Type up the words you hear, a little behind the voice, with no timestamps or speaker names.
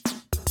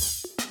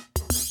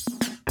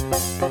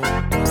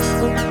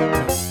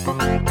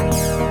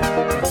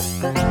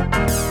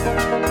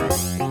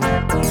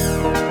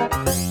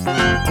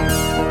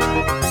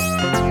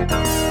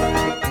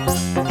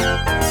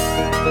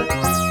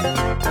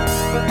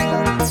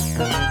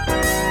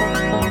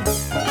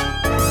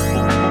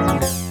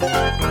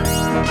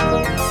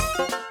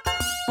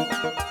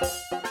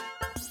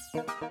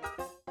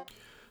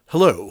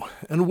Hello,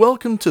 and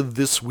welcome to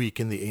This Week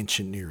in the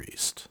Ancient Near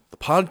East, the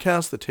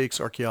podcast that takes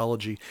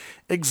archaeology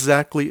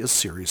exactly as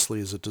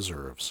seriously as it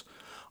deserves.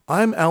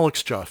 I'm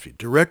Alex Jaffe,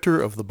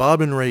 director of the Bob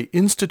and Ray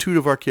Institute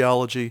of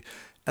Archaeology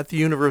at the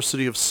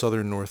University of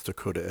Southern North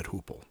Dakota at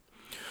Hoople.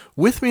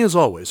 With me, as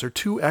always, are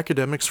two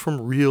academics from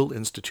real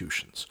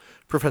institutions,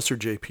 Professor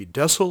J.P.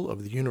 Dessel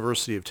of the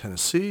University of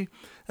Tennessee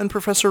and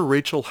Professor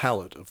Rachel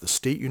Hallett of the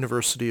State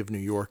University of New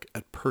York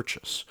at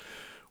Purchase.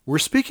 We're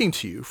speaking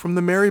to you from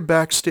the Mary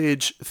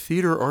Backstage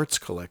Theater Arts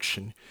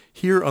Collection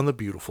here on the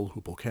beautiful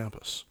Hoople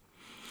campus.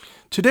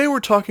 Today we're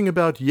talking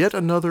about yet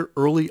another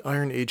early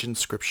Iron Age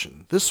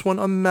inscription, this one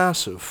a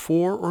massive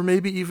 4 or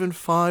maybe even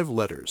 5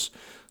 letters,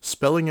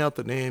 spelling out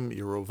the name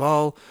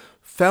Yeroval,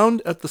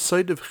 found at the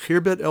site of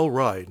Khirbet El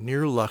Rai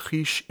near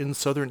Lachish in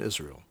southern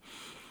Israel.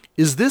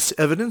 Is this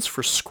evidence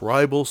for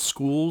scribal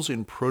schools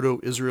in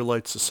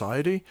Proto-Israelite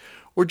society,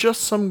 or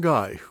just some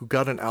guy who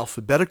got an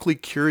alphabetically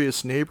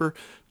curious neighbor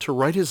to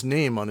write his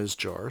name on his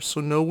jar so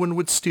no one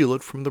would steal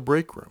it from the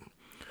break room?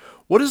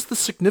 What is the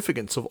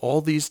significance of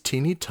all these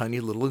teeny tiny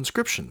little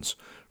inscriptions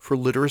for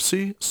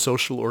literacy,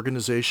 social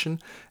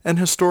organization, and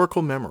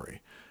historical memory?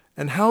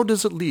 And how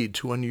does it lead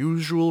to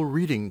unusual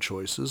reading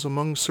choices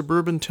among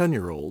suburban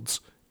 10-year-olds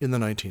in the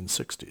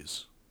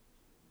 1960s?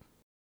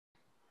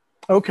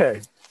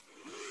 Okay,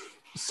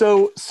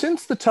 so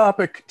since the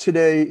topic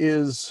today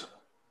is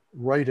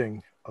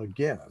writing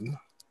again,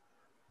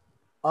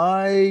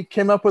 I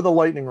came up with a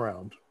lightning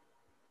round.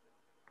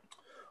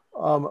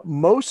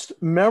 Most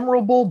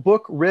memorable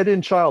book read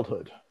in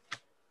childhood.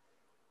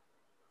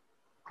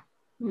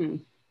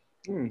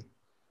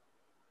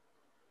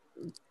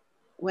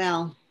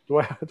 Well, do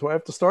I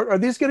have to start? Are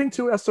these getting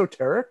too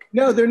esoteric?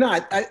 No, they're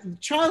not.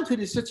 Childhood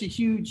is such a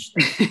huge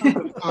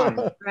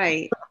time.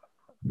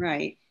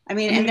 Right. I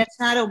mean, and that's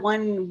not a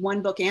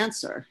one book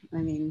answer. I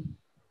mean,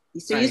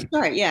 so right. You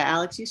start. Yeah,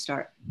 Alex, you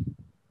start.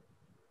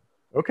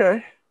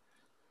 Okay.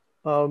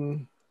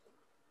 I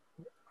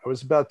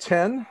was about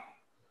 10,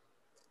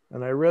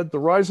 and I read The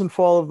Rise and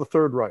Fall of the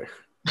Third Reich.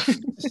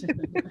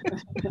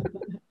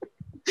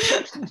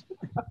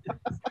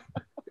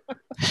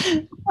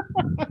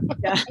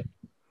 Yeah.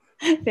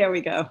 There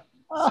we go.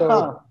 So,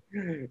 all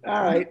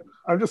right.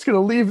 I'm just going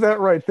to leave that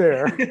right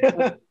there.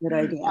 Good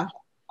idea.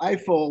 I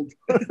fold.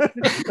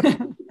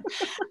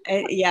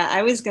 Yeah,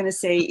 I was going to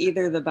say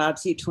either the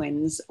Bobbsey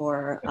twins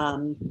or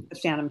the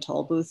Phantom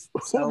Tollbooth.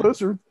 So. Well,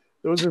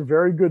 those are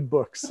very good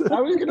books.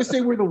 I was going to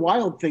say Where the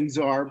Wild Things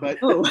Are,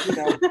 but you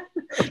know.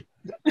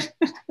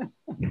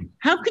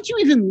 How could you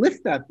even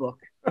lift that book?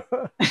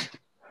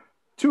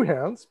 2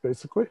 hands,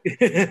 basically.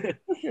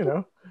 You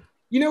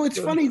know, it's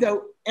funny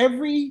though.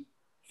 Every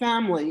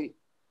family,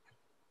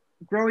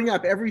 growing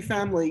up,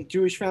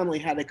 Jewish family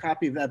had a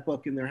copy of that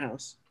book in their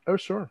house. Oh,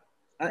 sure.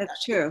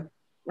 That's true.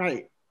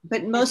 Right.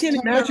 But most I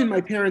can't imagine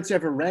my parents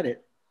ever read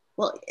it.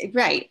 Well,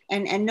 right.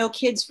 And no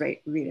kids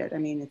read it. I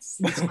mean, it's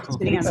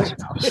sitting on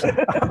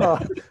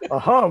the a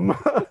hum.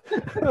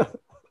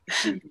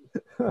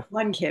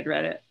 One kid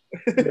read it.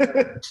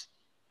 Yeah.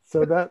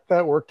 So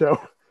that worked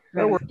out.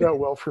 That worked out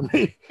well for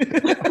me.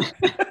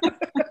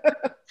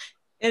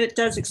 It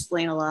does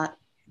explain a lot.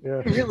 Yeah.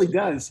 It really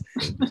does.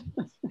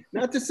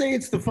 Not to say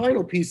it's the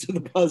final piece of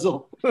the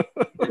puzzle,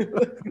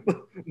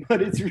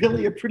 but it's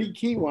really a pretty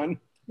key one.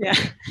 Yeah,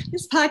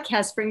 this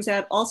podcast brings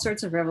out all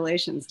sorts of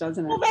revelations,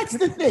 doesn't it? Well, that's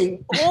the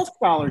thing. All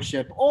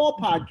scholarship, all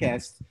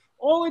podcasts,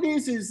 all it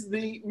is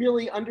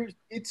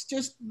it's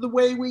just the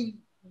way we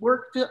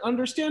work to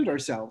understand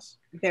ourselves.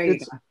 There you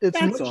go. It's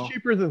that's much all.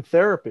 cheaper than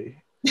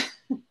therapy.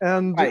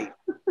 And right.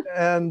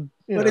 And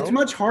but it's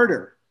much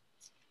harder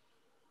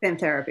than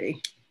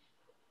therapy.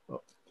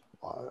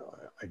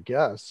 I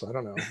guess. I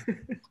don't know.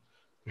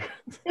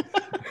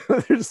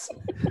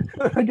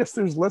 I guess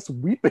there's less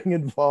weeping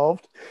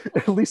involved,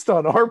 at least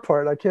on our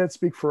part. I can't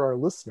speak for our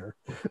listener.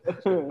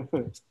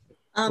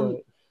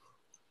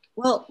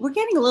 Well, we're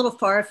getting a little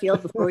far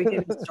afield before we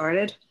get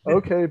started.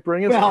 Okay,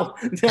 bring it. Well,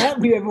 that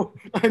we have.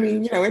 I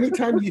mean,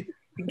 anytime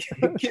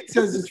Kit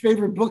says his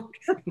favorite book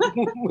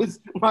was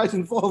Rise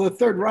and Fall of the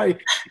Third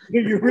Reich,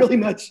 you really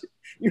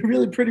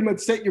pretty much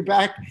set your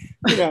back,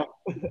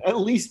 at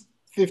least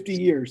 50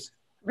 years.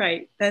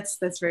 Right.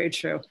 That's very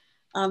true.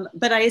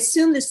 But I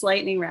assume this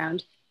lightning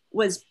round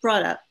was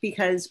brought up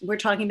because we're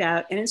talking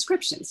about an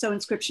inscription. So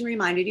inscription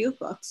reminded you of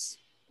books.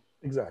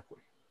 Exactly.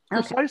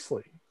 Okay.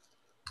 Precisely.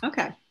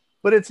 Okay.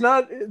 But it's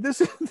not,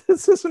 this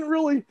isn't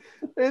really,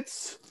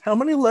 it's, how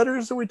many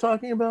letters are we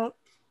talking about?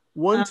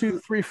 1, 2,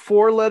 3,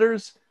 4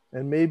 letters,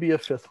 and maybe a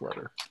 5th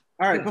letter.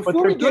 All right,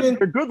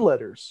 they're good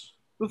letters.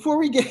 Before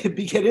we get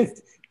into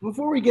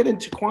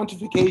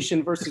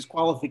quantification versus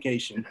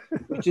qualification,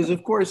 which is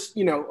of course,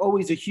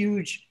 always a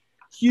huge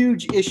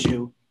huge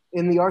issue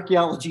in the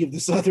archaeology of the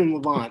Southern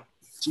Levant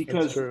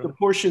because the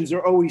portions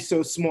are always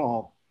so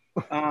small.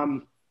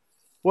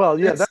 Well,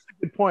 yeah, that's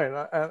a good point.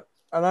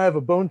 And I have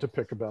a bone to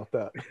pick about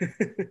that.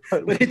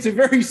 But it's a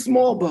very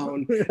small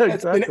bone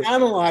that's been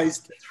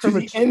analyzed to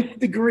the nth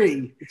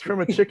degree. It's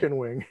from a chicken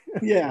wing.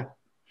 Yeah.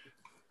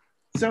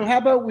 So how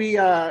about we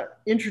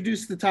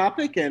introduce the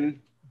topic and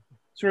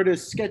sort of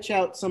sketch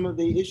out some of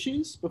the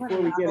issues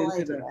before we get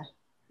into the...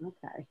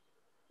 Okay.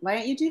 Why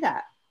don't you do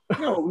that?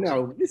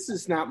 No, this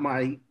is not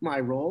my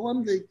role.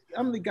 I'm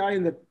the guy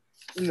in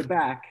the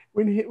back.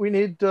 We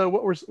need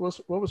what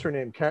was her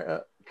name?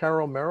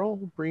 Carol Merrill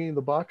bringing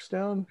the box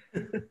down.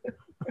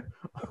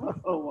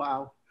 Oh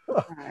wow!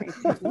 All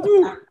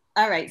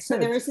right. So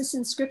there was this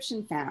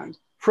inscription found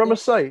from a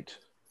site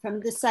from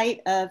the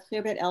site of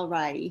Khirbet El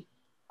Rai,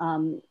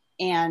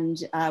 and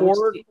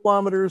 4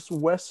 kilometers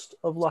west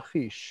of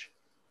Lachish,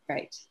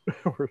 right?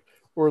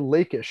 or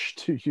Lachish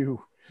to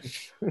you.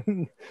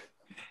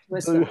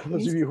 Those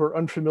of you who are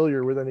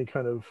unfamiliar with any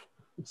kind of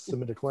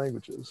Semitic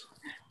languages.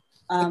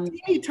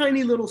 A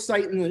tiny little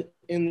site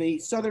in the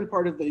southern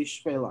part of the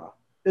Shvela.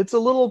 It's a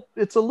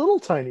little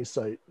tiny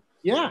site.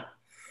 Yeah.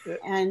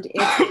 And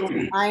it's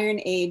an Iron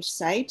Age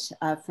site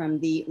from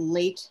the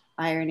late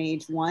Iron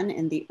Age 1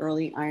 and the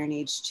early Iron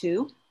Age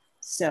 2.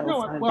 So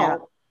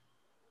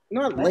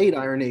not late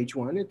Iron Age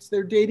 1.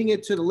 They're dating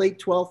it to the late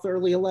 12th,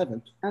 early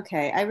 11th.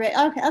 Okay, I read.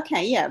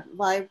 Okay, yeah.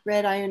 Well, I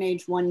read Iron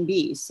Age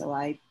 1B, so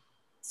I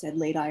said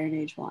late Iron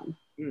Age 1.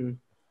 Mm.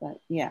 But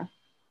yeah.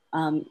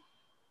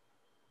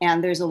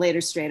 And there's a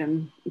later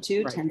stratum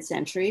too, right. 10th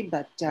century,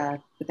 but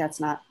that's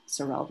not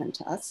so relevant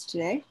to us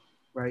today.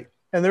 Right.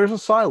 And there's a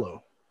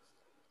silo.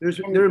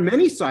 There are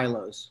many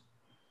silos.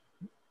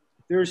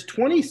 There's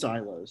 20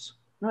 silos.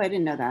 Oh, I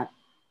didn't know that.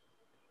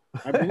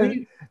 I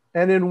believe.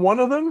 And in one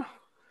of them,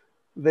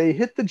 they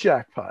hit the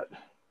jackpot.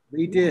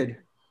 They did.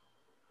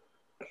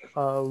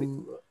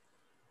 On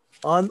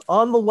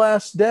the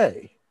last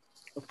day.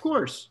 Of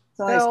course. It's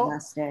always the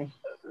last day.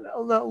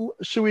 Now,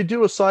 should we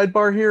do a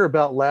sidebar here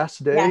about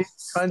last day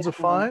kinds of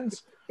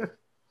finds?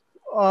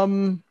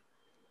 A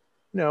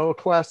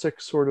classic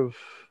sort of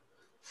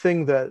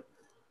thing that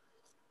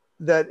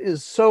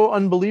is so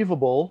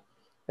unbelievable,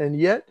 and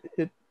yet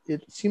it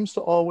seems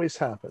to always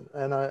happen,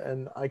 and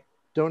I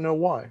don't know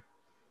why.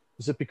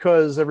 Is it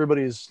because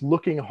everybody's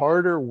looking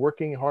harder,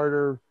 working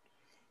harder,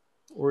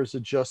 or is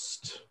it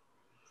just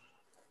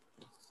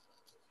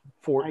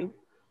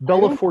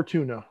Bella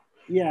Fortuna?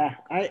 Yeah,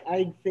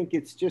 I think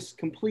it's just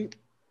completely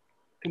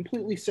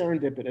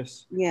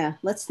serendipitous. Yeah,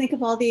 let's think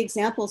of all the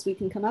examples we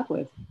can come up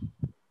with.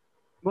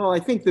 Well, I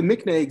think the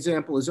Mikne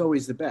example is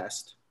always the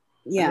best.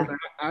 Yeah.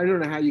 I don't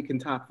know how you can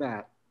top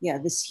that. Yeah,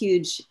 this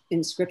huge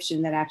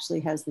inscription that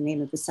actually has the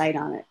name of the site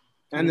on it.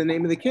 And the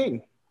name of the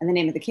king. And the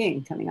name of the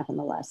king coming up on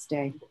the last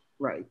day.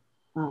 Right.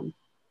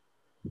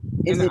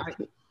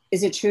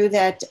 Is it true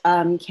that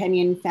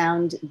Kenyon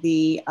found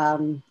the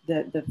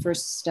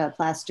first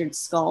plastered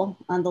skull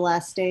on the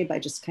last day by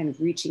just kind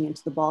of reaching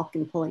into the bulk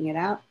and pulling it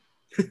out?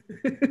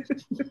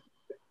 It's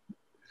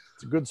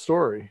a good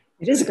story.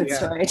 It is a good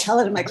story. I tell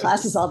it in my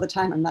classes all the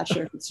time. I'm not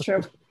sure if it's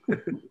true.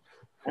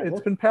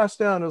 It's been passed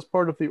down as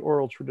part of the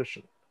oral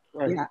tradition.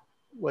 Right. Yeah.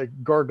 Like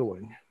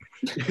gargling.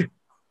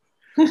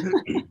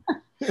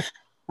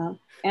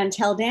 And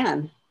Tel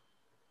Dan.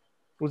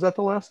 Was that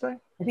the last day?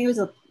 I think it was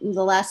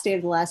the last day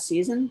of the last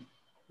season.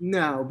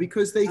 No,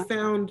 because they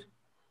found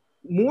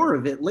more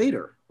of it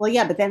later. Well,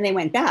 yeah, but then they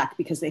went back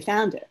because they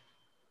found it.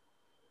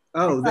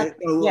 I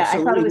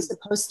thought it was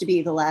supposed to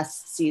be the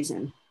last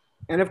season.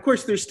 And of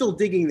course, they're still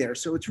digging there,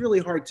 so it's really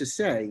hard to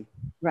say.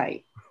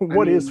 Right.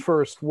 What is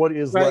first? What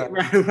is last?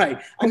 Right.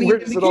 I mean, where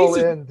does it all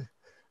end?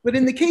 But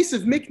in the case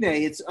of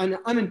Mikne, it's an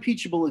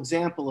unimpeachable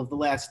example of the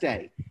last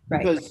day,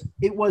 because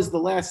it was the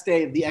last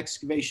day of the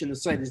excavation. The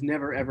site has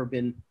never ever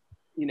been,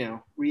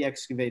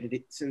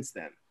 re-excavated since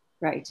then.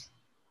 Right.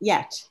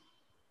 Yet,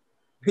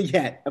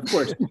 of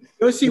course.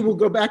 Yossi will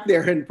go back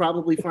there and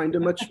probably find a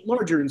much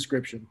larger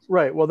inscription.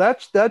 Right. Well,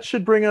 that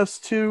should bring us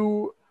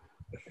to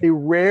a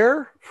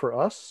rare for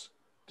us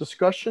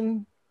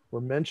discussion or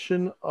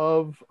mention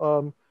of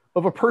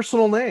a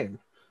personal name,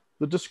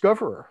 the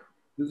discoverer.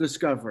 The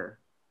discoverer.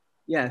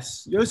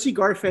 Yes. Yossi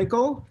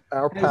Garfinkel,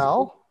 our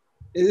pal,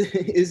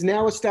 is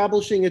now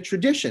establishing a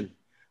tradition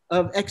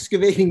of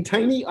excavating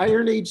tiny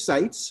Iron Age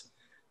sites,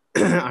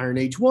 Iron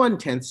Age 1,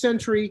 10th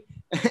century,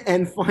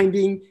 and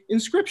finding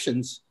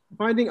inscriptions,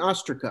 finding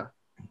ostraca.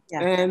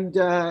 Yeah. And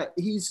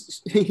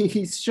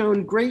he's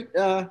shown great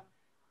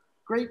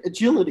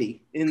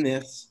agility in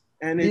this.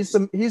 And he's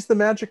the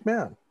magic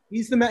man.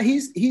 He's the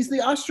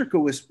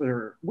ostraca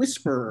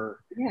whisperer.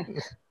 Yeah.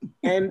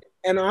 And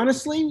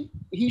honestly,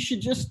 they should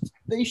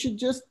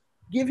just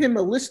give him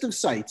a list of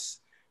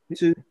sites,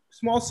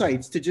 small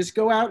sites, to just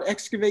go out,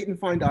 excavate, and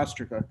find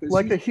ostraca.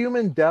 Like a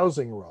human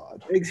dowsing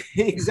rod.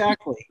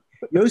 Exactly.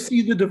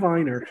 Yossi the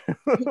diviner.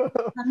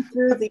 Come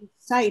through the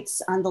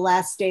sites on the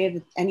last day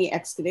of any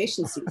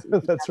excavation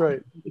season. That's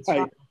right.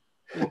 Yeah.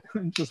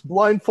 Just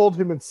blindfold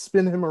him and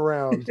spin him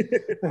around,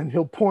 and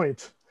he'll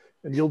point,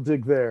 and you'll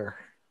dig there.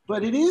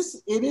 but it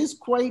is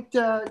quite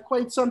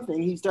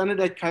something. He's done it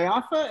at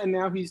Caiafa, and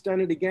now he's done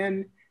it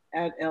again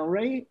at El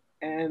Rey,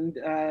 and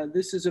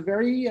this is a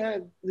very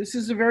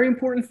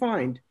important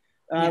find.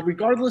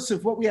 Regardless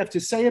of what we have to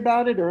say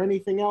about it or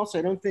anything else,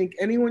 I don't think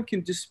anyone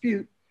can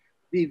dispute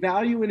the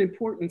value and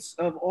importance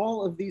of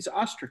all of these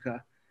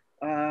ostraca.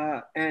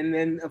 And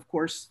then, of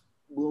course,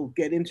 we'll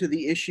get into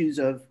the issues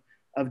of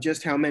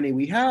just how many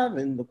we have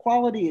and the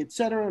quality, et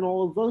cetera, and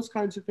all of those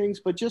kinds of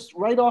things. But just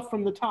right off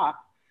from the top,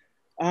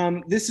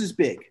 this is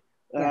big.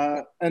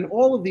 And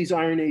all of these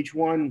Iron Age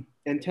 1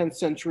 and 10th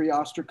century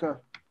ostraca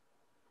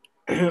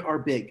are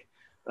big.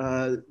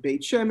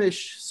 Beit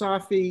Shemesh,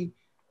 Safi,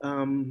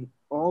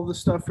 all the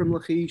stuff from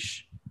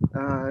Lachish,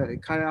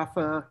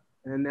 Caiafa,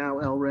 and now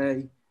El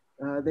Rey.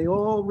 They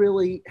all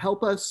really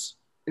help us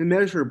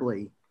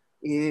immeasurably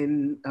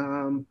in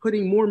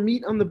putting more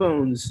meat on the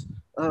bones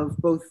of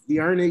both the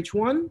Iron Age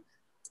 1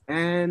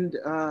 and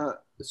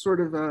sort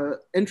of an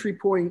entry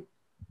point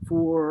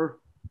for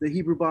the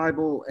Hebrew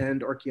Bible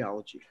and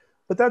archaeology.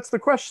 But that's the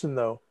question,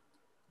 though.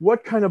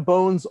 What kind of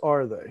bones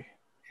are they?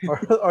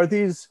 Are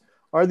these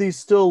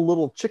still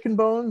little chicken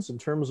bones in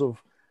terms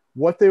of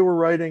what they were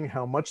writing,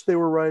 how much they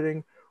were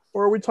writing,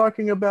 or are we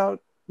talking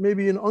about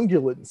maybe an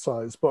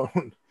ungulate-sized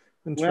bone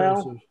in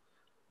terms of?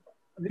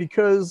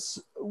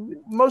 Because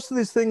most of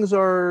these things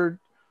are,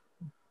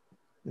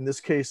 in this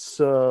case,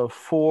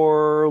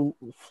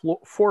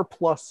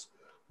 4+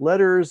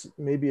 letters.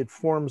 Maybe it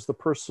forms the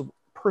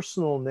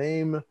personal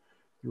name,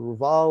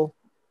 Yuval.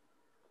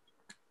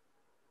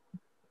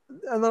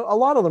 And a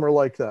lot of them are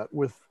like that,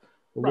 with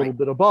a little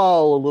bit of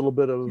Baal, a little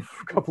bit of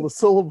couple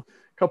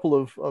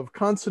of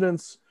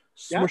consonants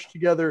smushed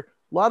together.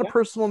 A lot of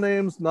personal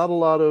names, not a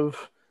lot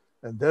of,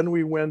 and then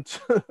we went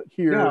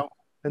here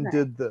and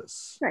did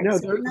this. Right. No,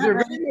 So they're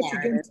very much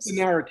against the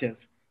narrative.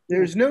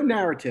 There's no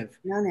narrative.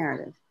 No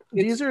narrative.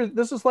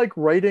 This is like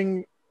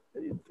writing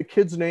the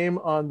kid's name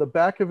on the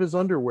back of his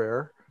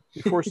underwear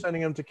before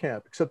sending him to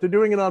camp, except they're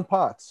doing it on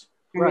pots.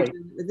 Right.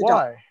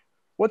 Why?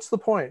 What's the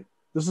point?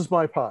 This is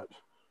my pot.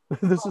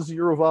 This is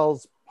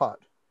Yuval's pot.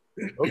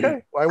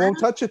 Okay, I won't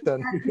touch it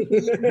then.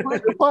 Your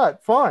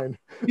pot, fine.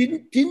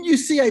 Didn't you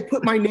see I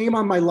put my name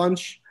on my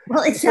lunch?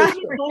 Well,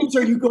 exactly. How many times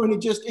are you going to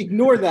just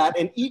ignore that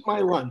and eat my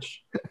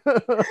lunch?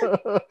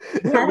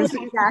 That was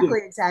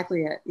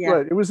exactly it. Yeah.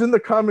 Right. It was in the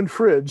common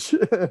fridge,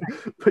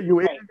 but you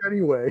ate it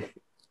anyway.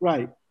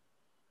 Right.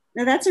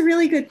 Now that's a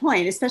really good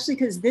point, especially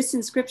because this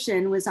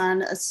inscription was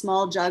on a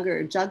small jug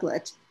or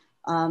juglet.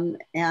 And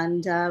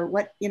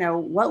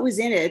what was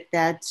in it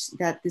that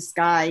this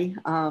guy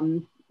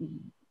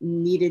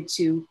needed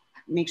to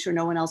make sure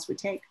no one else would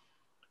take?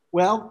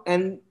 Well,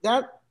 and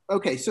that,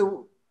 okay,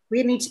 so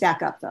we need to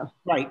back up though.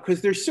 Right,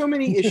 because there's so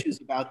many issues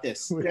about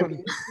this.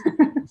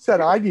 Said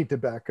I need to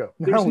back up.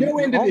 There's no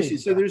end of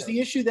issues. So there's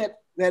the issue that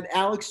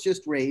Alex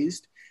just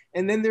raised,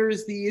 and then there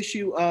is the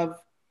issue of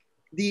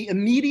the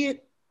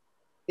immediate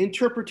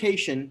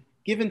interpretation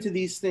given to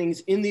these things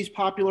in these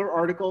popular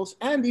articles,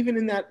 and even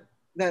in that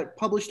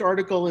published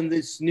article in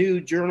this new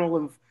Journal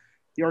of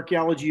the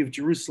Archaeology of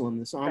Jerusalem,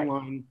 this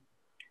online.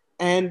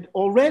 And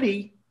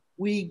already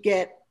we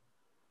get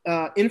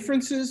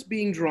inferences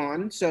being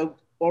drawn. So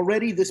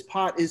already this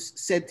pot is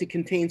said to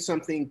contain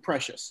something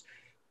precious.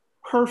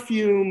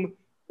 Perfume,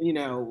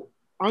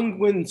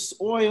 unguents,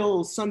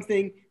 oils,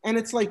 something. And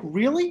it's like,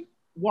 really?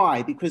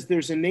 Why? Because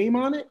there's a name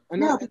on it?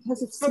 No,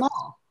 because it's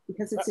small,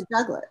 because it's a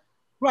juglet.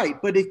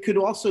 Right, but it could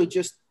also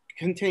just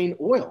contain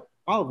oil,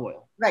 olive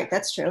oil. Right,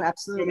 that's true,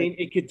 absolutely. I mean,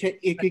 it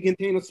could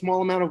contain a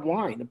small amount of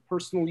wine, of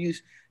personal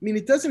use. I mean,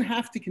 it doesn't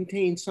have to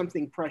contain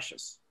something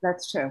precious.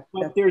 That's true.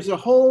 But there's a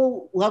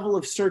whole level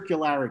of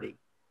circularity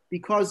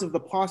because of the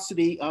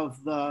paucity of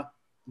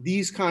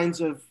these kinds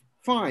of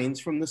finds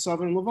from the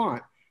Southern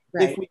Levant.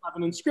 Right. If we have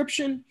an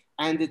inscription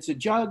and it's a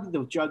jug,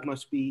 the jug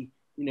must be,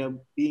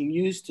 being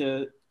used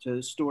to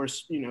store,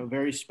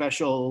 very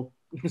special,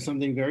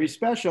 something very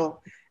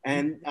special.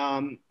 And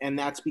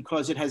that's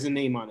because it has a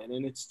name on it,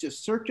 and it's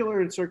just circular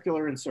and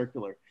circular and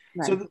circular.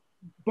 Right. So,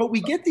 but we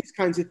get these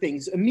kinds of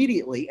things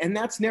immediately, and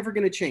that's never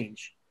going to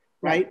change,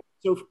 right?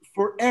 So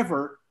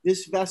forever,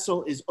 this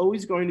vessel is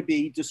always going to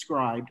be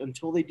described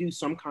until they do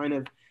some kind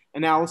of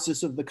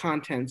analysis of the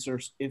contents,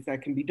 or if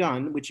that can be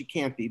done, which it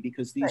can't be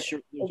because these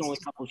there's only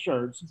a couple of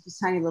sherds. These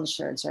tiny little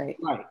sherds, right?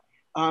 Right.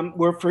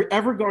 We're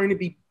forever going to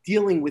be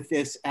dealing with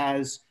this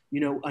as,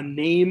 a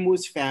name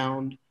was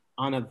found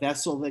on a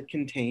vessel that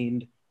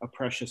contained a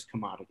precious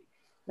commodity.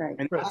 Right.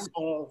 And that's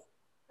all.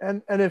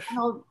 And if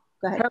go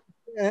ahead.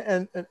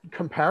 And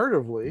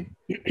comparatively,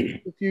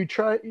 if you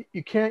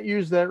can't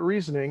use that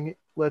reasoning,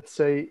 let's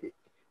say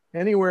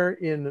anywhere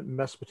in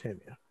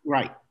Mesopotamia.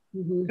 Right.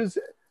 Because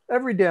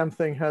every damn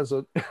thing has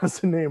a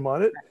name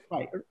on it.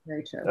 Right.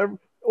 Very true.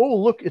 Oh,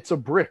 look, it's a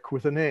brick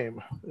with a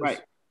name.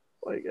 Right.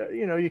 Like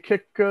you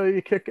kick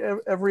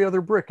every other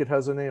brick, it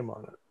has a name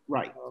on it.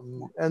 Right.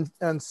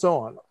 And so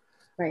on.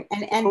 Right.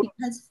 And so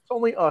because it's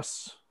only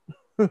us.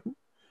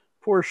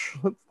 poor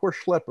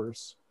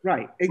schleppers.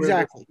 Right,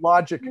 exactly.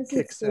 Logic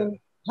kicks in.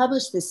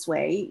 Published this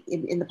way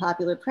in the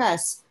popular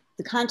press,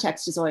 the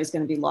context is always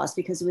going to be lost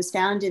because it was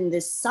found in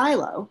this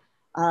silo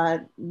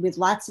with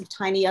lots of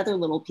tiny other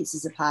little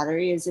pieces of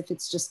pottery, as if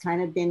it's just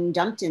kind of been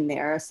dumped in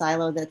there, a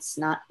silo that's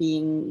not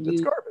being used.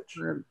 It's garbage.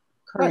 For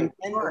Right.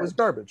 And it was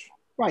garbage.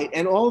 Right.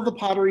 And all of the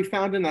pottery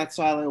found in that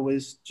silo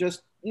was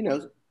just,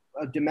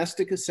 a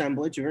domestic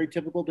assemblage, a very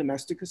typical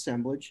domestic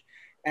assemblage.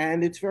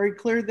 And it's very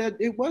clear that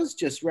it was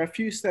just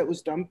refuse that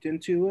was dumped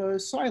into a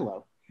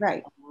silo.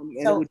 Right. And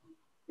it would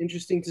be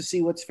interesting to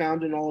see what's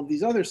found in all of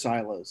these other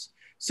silos.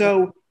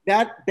 So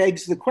that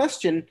begs the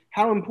question,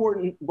 how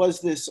important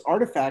was this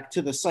artifact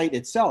to the site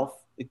itself?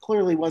 It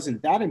clearly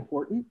wasn't that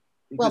important.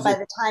 Well, by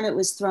the time it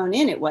was thrown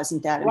in, it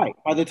wasn't that important.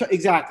 Right. By the time,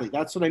 exactly.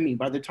 That's what I mean.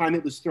 By the time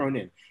it was thrown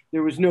in,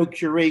 there was no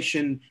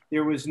curation.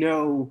 There was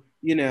no,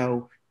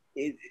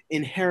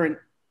 inherent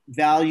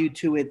value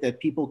to it that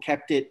people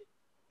kept it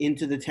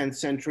into the 10th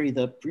century,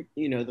 the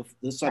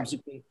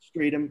subsequent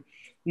stratum,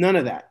 none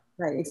of that.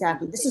 Right,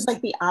 exactly. This is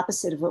like the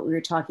opposite of what we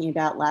were talking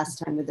about last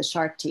time with the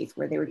shark teeth,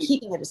 where they were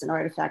keeping it as an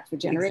artifact for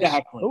generations.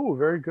 Exactly. Oh,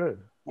 very good.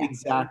 Yeah.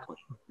 Exactly.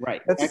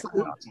 Right. That's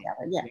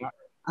Yeah.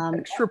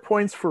 extra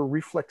points for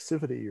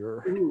reflexivity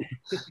or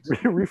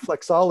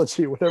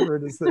reflexology, whatever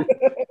it is that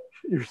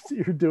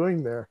you're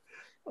doing there.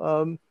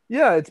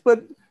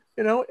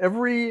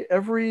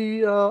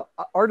 Every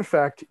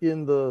artifact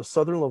in the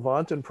southern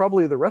Levant and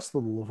probably the rest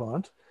of the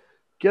Levant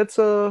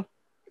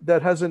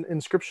that has an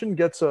inscription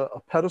gets a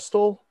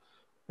pedestal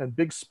and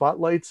big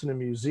spotlights in a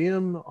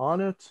museum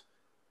on it,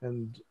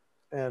 and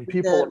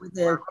people with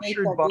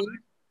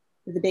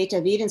the Beit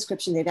David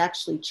inscription, they've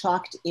actually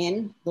chalked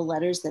in the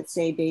letters that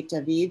say Beit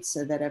David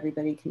so that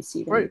everybody can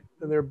see them. Right,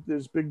 and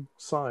there's big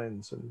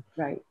signs and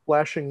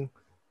flashing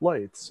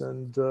lights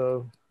and.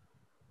 All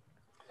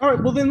right.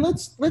 Well, then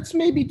let's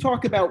maybe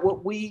talk about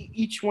what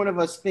each one of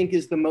us think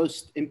is the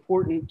most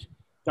important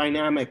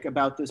dynamic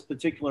about this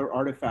particular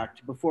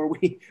artifact before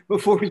we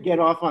get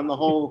off on the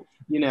whole,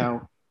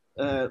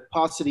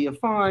 paucity of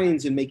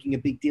fines and making a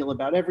big deal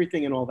about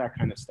everything and all that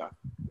kind of stuff.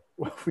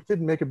 Well, if we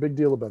didn't make a big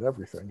deal about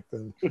everything,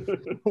 then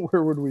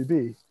where would we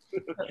be?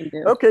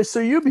 Okay,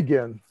 so you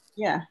begin.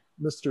 Yeah.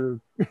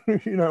 Mr.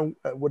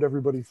 What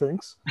everybody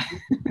thinks.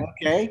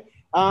 Okay.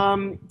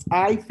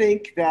 I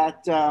think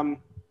that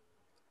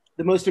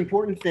the most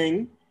important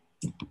thing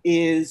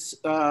is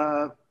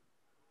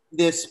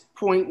this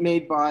point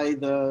made by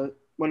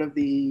one of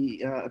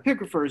the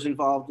epigraphers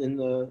involved in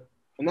the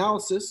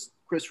analysis,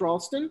 Chris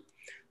Ralston,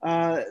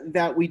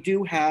 that we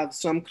do have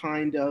some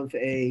kind of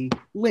a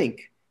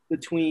link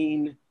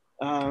between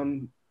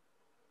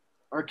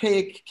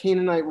archaic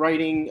Canaanite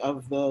writing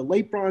of the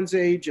Late Bronze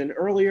Age and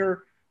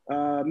earlier,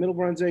 Middle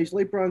Bronze Age,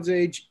 Late Bronze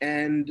Age,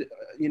 and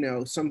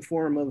some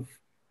form of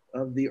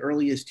the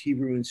earliest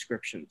Hebrew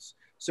inscriptions.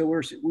 So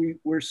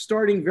we're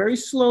starting very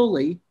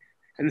slowly,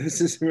 and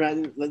this is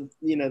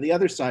the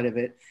other side of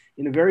it,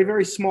 in a very,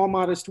 very small,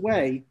 modest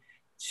way,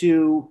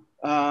 to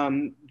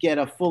get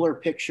a fuller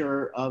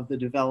picture of the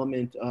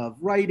development of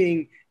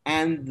writing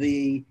and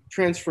the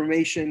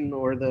transformation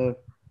or the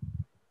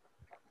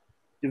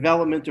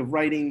development of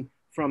writing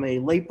from a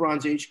late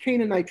Bronze Age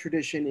Canaanite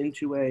tradition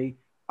into a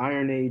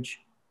Iron Age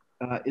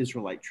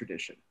Israelite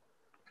tradition.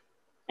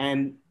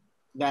 And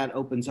that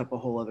opens up a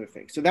whole other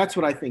thing. So that's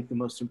what I think the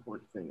most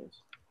important thing is.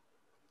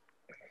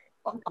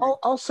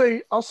 I'll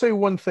say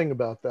one thing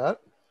about that.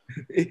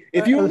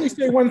 If you only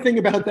say one thing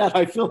about that,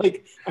 I feel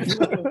like I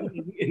did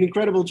an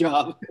incredible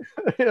job.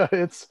 Yeah,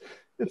 it's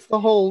the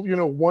whole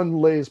one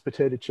Lay's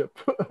potato chip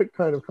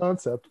kind of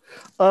concept.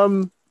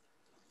 And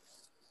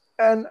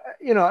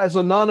as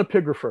a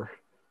non-epigrapher,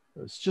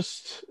 it's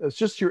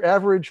just your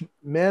average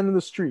man in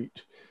the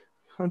street.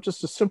 I'm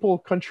just a simple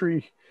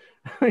country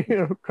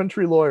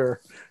lawyer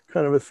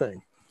kind of a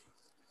thing.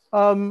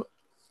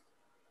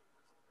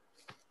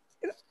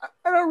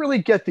 I don't really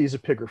get these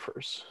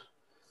epigraphers.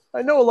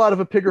 I know a lot of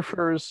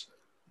epigraphers.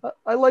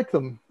 I like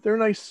them. They're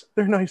nice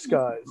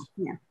guys.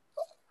 Yeah.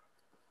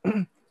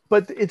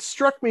 But it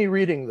struck me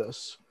reading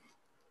this.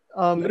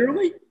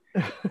 Literally?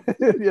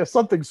 Yeah,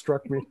 something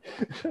struck me.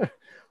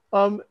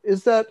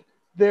 Is that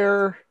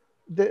they're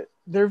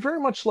very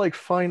much like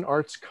fine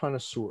arts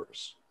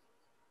connoisseurs.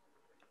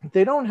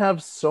 They don't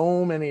have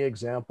so many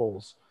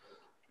examples.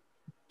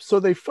 So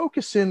they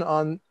focus in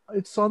on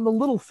the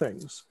little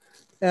things.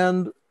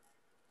 And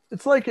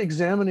it's like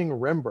examining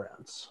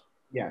Rembrandts.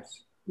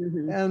 Yes.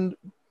 Mm-hmm. And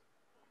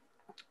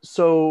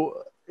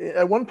so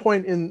at one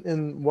point in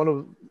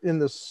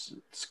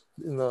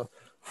the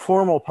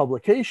formal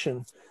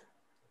publication,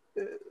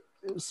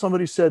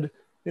 somebody said,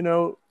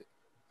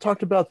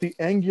 talked about the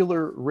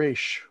angular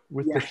resh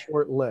with the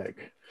short leg.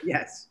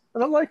 Yes.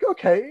 And I'm like,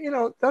 okay,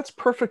 that's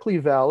perfectly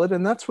valid,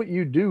 and that's what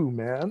you do,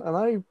 man.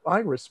 And I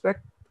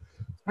respect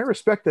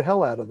the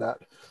hell out of that.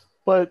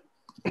 But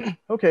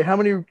okay, how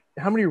many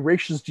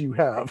reshes do you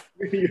have?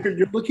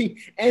 You're looking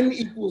n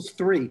equals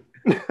 3.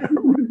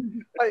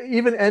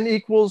 Even n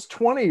equals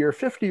 20 or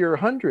 50 or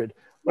 100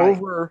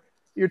 over.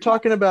 You're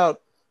talking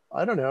about,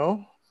 I don't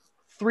know,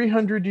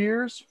 300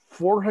 years,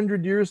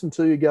 400 years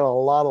until you get a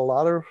lot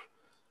of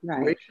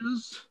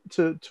reshes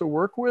to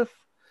work with.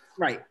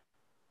 Right.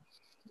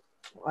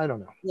 I don't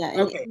know. Yeah,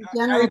 in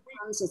general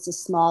terms, it's a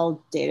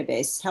small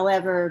database.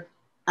 However,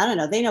 I don't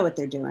know, they know what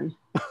they're doing.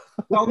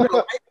 Well,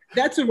 no,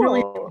 that's a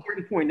really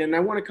important point, and I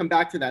want to come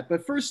back to that.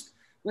 But first,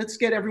 let's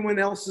get everyone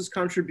else's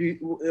contribution.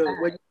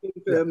 What you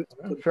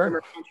think Fair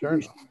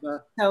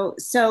enough.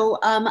 So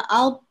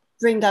I'll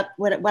bring up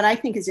what I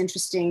think is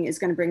interesting is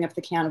going to bring up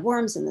the can of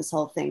worms in this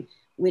whole thing,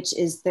 which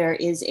is there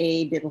is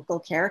a biblical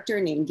character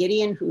named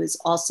Gideon who is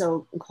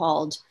also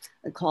called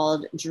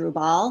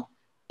Jerubbaal.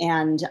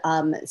 And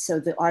so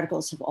the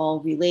articles have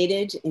all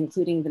related,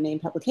 including the main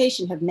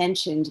publication, have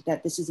mentioned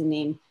that this is a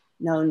name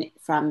known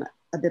from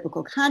a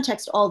biblical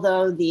context,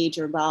 although the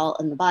Jerubbaal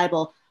in the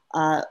Bible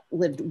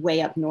lived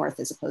way up north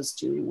as opposed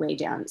to way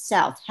down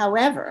south.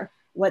 However,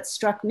 what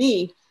struck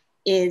me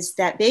is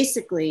that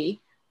basically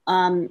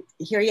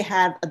here you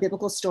have a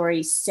biblical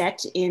story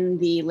set in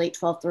the late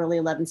 12th, early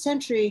 11th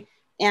century,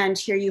 and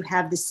here you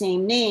have the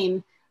same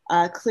name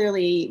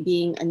clearly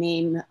being a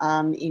name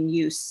in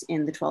use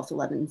in the 12th,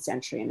 11th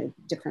century in a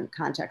different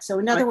context. So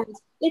in other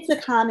words, it's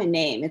a common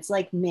name. It's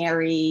like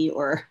Mary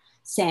or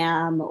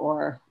Sam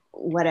or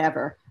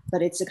whatever,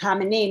 but it's a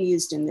common name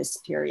used in this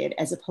period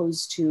as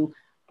opposed to,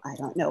 I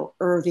don't know,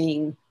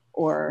 Irving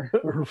or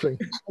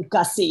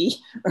Gussie.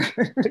 Or,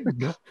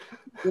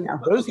 you know.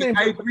 Okay,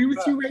 I agree with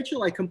you,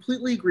 Rachel. I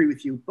completely agree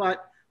with you,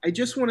 but I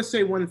just want to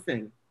say one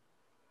thing.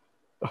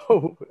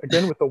 Oh,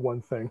 again with the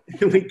one thing.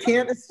 We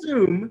can't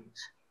assume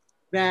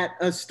that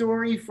a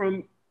story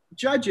from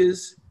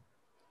Judges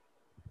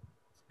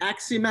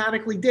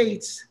axiomatically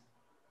dates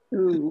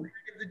the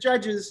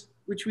Judges,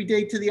 which we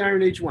date to the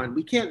Iron Age 1.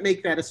 We can't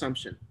make that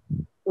assumption.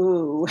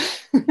 Ooh.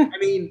 I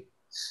mean,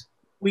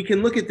 we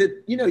can look at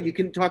you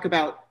can talk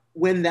about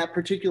when that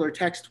particular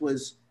text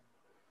was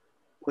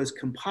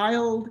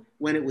compiled,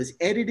 when it was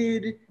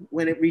edited,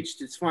 when it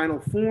reached its final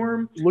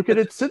form. Look at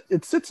it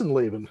sits in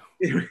Laban.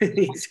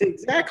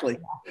 Exactly.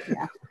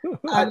 Yeah.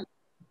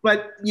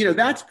 But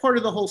that's part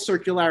of the whole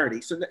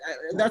circularity. So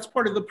that's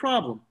part of the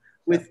problem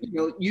with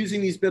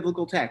using these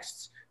biblical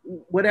texts,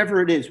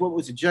 whatever it is. What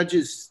was it?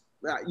 Judges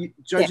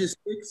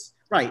 6,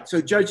 right?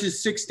 So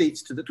Judges 6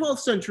 dates to the 12th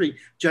century.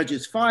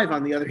 Judges 5,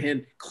 on the other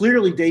hand,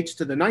 clearly dates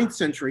to the 9th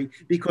century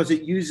because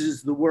it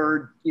uses the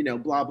word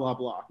blah blah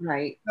blah.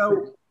 Right.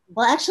 So.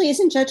 Well, actually,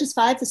 isn't Judges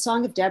 5 the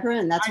Song of Deborah?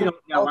 And that's No,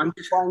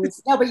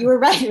 but you were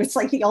right. It's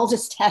like the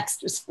oldest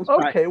text or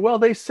something. Okay, well,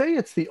 they say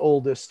it's the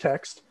oldest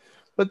text,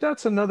 but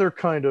that's another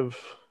kind of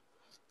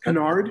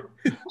canard.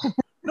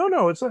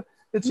 No, it's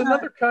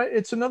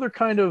another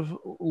kind of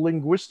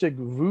linguistic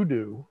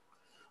voodoo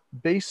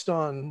based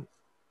on,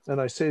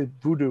 and I say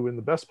voodoo in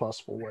the best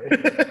possible way,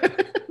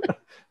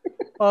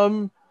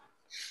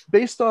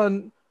 based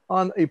on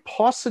a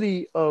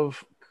paucity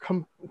of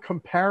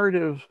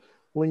comparative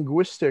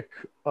linguistic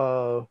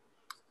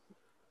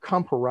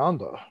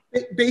comparanda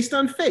based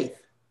on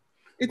faith.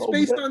 It's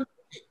based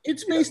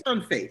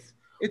on faith.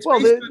 It's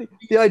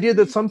the idea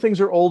that some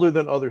things are older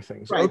than other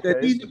things. Right. Okay.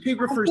 That these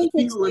epigraphers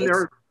feel in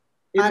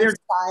their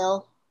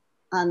style,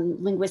 on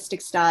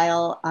linguistic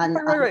style, on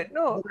right.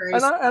 No,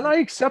 and I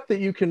accept that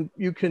you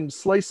can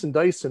slice and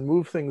dice and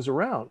move things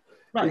around.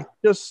 Right.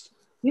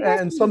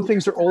 And some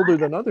things are older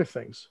than other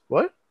things.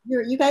 What?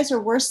 You guys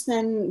are worse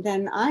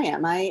than I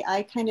am.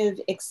 I kind of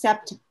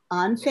accept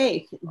on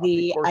faith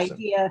the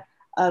idea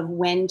of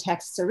when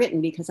texts are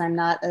written because I'm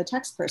not a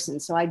text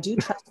person. So I do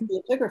trust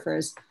the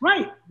epigraphers.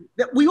 Right.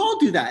 We all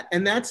do that.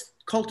 And that's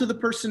cult of the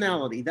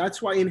personality. That's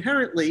why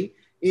inherently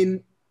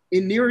in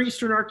Near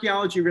Eastern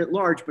archaeology writ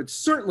large, but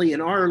certainly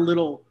in our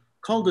little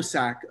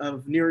cul-de-sac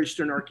of Near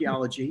Eastern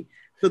archaeology,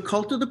 the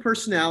cult of the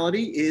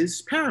personality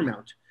is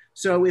paramount.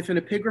 So if an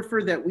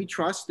epigrapher that we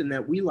trust and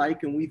that we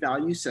like and we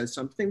value says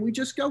something, we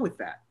just go with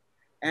that.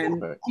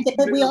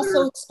 But we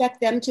also expect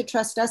them to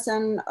trust us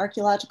on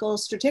archaeological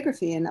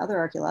stratigraphy and other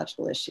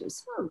archaeological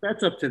issues. Well,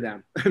 that's up to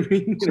them. I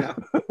mean,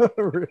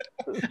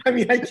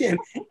 I can't.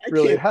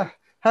 Really, how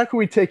can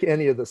we take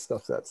any of this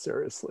stuff that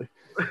seriously?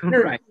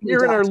 Right.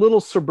 You're in our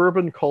little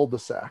suburban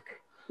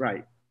cul-de-sac.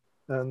 Right.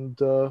 And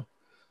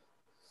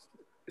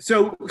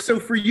so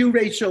for you,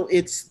 Rachel,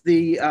 it's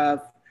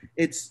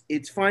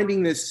it's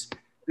finding this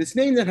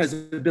name that has a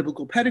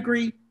biblical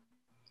pedigree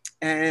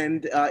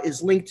and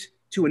is linked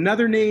to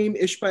another name,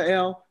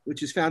 Ishbaal,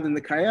 which is found in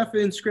the Caiapha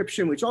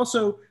inscription, which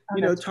also,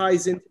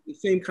 ties into the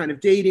same kind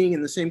of dating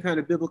and the same kind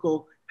of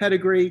biblical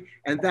pedigree.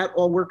 And that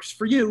all works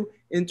for you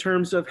in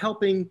terms of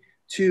helping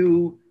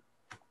to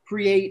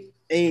create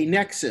a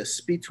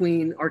nexus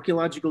between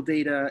archaeological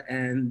data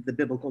and the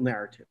biblical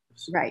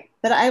narratives. Right.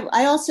 But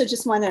I also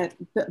just want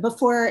to,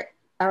 before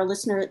our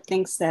listener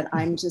thinks that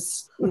I'm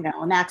just, a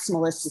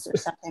maximalist or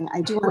something,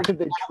 I do want to...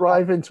 They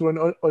drive into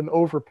an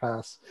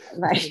overpass.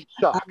 Right.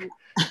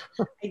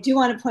 I do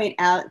want to point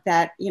out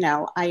that,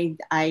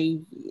 I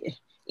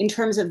in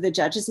terms of the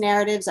judges'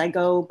 narratives, I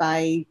go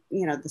by,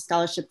 the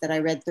scholarship that I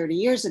read 30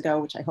 years ago,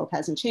 which I hope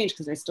hasn't changed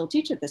because I still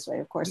teach it this way,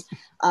 of course,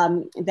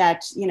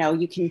 that,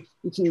 you can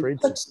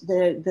put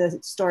the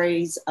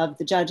stories of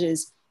the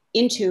judges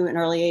into an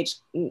early age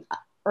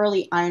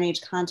early Iron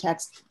Age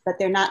context, but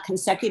they're not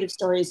consecutive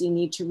stories. You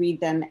need to read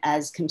them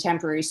as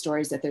contemporary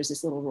stories, that there's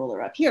this little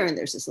ruler up here and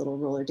there's this little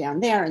ruler down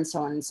there, and so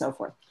on and so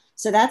forth.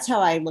 So that's how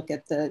I look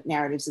at the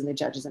narratives and the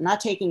Judges. I'm not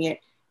taking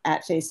it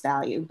at face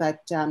value,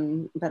 but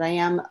I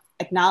am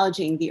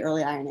acknowledging the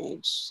early Iron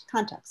Age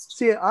context.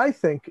 See, I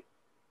think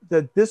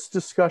that this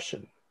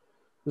discussion,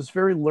 this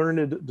very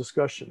learned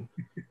discussion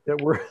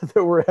that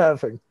we're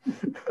having,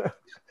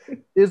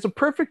 is a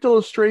perfect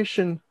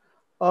illustration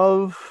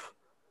of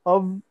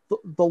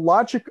the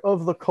logic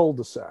of the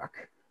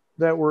cul-de-sac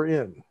that we're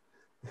in.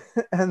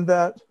 And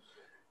that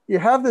you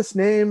have this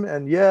name,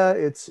 and yeah,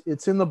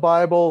 it's in the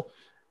Bible,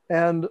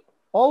 and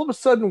all of a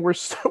sudden we're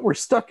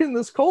stuck in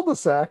this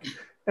cul-de-sac,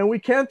 and we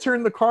can't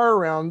turn the car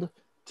around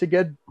to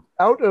get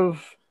out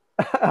of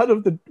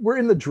we're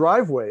in the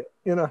driveway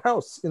in a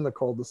house in the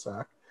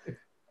cul-de-sac,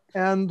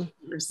 and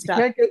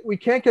we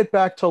can't get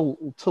back to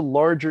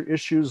larger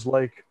issues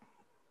like,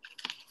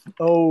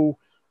 oh,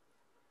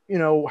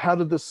 how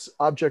did this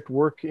object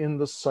work in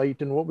the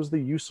site, and what was the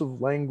use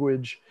of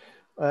language,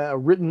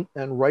 written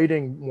and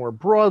writing more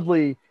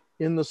broadly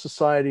in the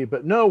society.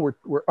 But no,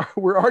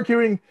 we're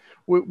arguing.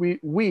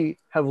 We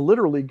have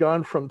literally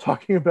gone from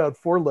talking about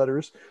four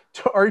letters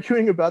to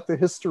arguing about the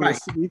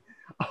historicity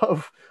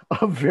of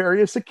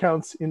various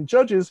accounts in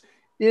Judges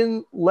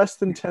in less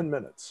than 10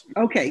 minutes.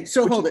 Okay,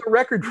 so hold it. A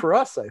record for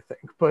us, I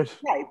think, but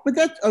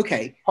that's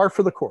okay. Par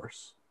for the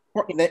course.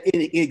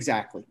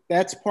 Exactly,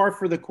 that's par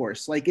for the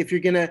course. Like if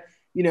you're gonna,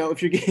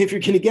 if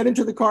you're gonna get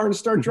into the car and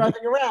start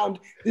driving around,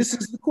 this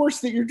is the course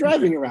that you're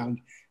driving around.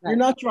 Right. You're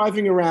not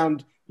driving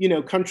around,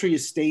 country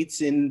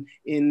estates in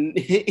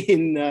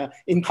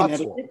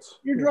Connecticut.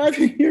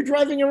 You're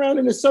driving around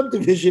in a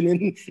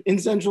subdivision in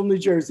central New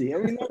Jersey. I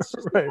mean, that's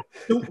just, right.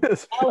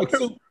 So, Alex,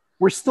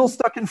 we're still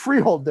stuck in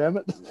Freehold, damn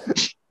it.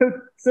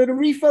 So to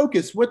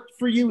refocus, what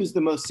for you is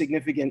the most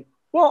significant?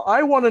 Well,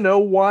 I want to know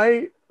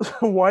why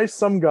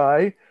some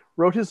guy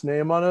wrote his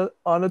name on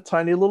a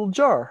tiny little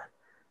jar,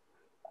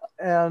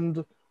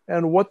 and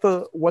what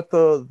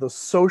the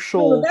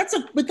social.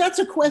 But that's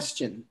a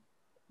question.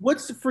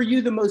 What's for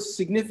you the most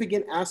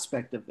significant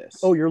aspect of this?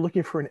 Oh, you're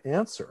looking for an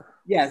answer.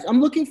 Yes,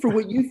 I'm looking for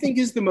what you think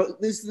is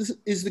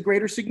is the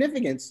greater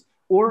significance,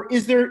 or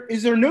is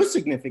there no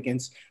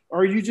significance,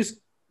 or do you just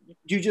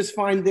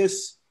find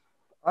this?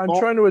 I'm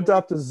trying to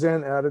adopt a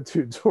Zen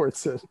attitude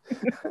towards it.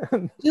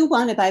 Do you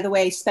want to, by the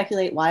way,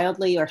 speculate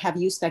wildly, or have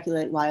you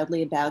speculate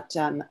wildly about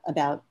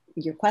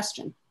your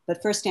question?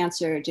 But first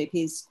answer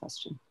JP's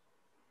question.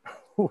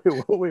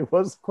 Wait,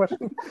 what's the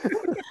question?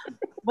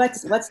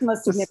 What's the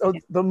most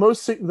significant?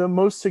 The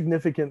most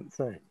significant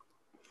thing.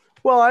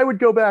 Well, I would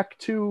go back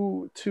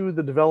to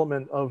the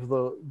development of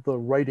the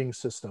writing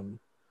system,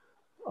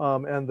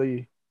 and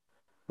the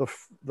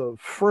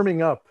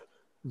firming up,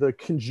 the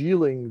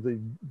congealing,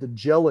 the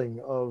gelling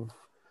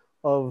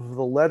of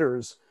the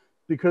letters,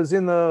 because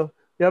you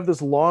have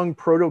this long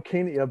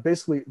proto-Canaan,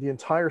 basically the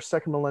entire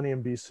second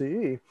millennium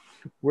BCE,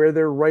 where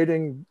they're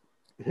writing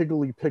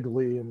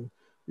higgledy-piggledy, and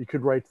you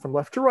could write from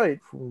left to right,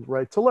 from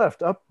right to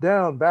left, up,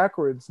 down,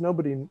 backwards.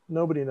 Nobody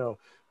know.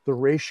 The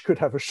Resh could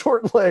have a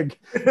short leg.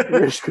 The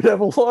Resh could have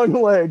a long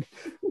leg.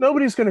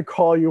 Nobody's going to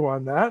call you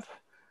on that.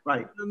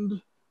 Right.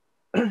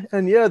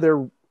 And yeah, there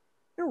are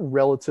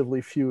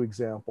relatively few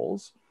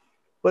examples,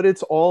 but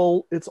it's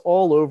all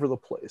over the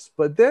place.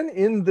 But then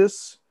in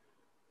this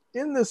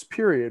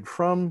period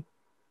from,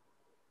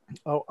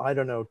 I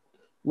don't know,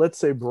 let's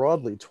say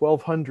broadly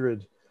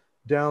 1200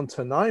 down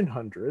to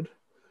 900,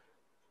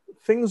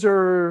 things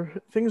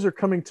are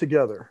coming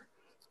together.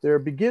 There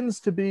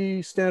begins to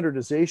be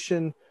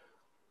standardization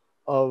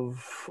of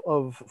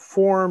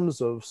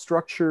forms, of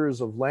structures,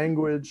 of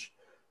language,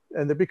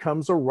 and there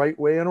becomes a right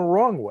way and a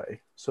wrong way,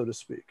 so to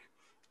speak.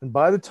 And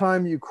by the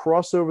time you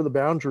cross over the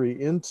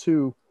boundary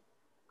into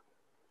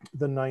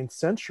the 9th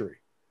century,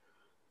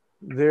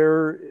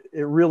 it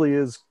really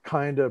is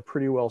kind of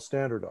pretty well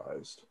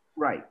standardized.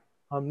 Right.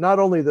 Not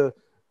only the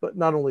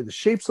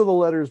shapes of the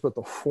letters, but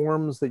the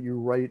forms that you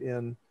write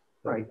in.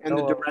 Right. And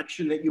the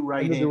direction that you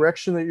write in. The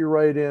direction that you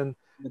write in.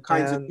 The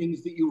kinds of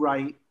things that you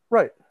write.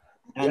 Right.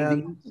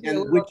 And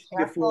which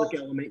metaphoric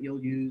element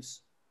you'll use.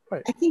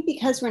 Right. I think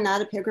because we're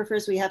not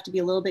epigraphers, we have to be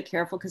a little bit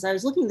careful, because I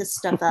was looking this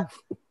stuff up.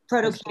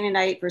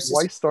 Proto-Canaanite versus...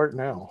 Why start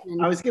now?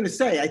 I was going to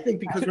say, I think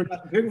because we're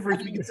not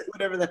epigraphers, we can say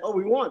whatever the hell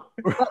we want.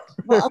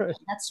 Well, okay,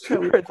 that's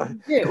true. Right.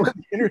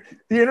 The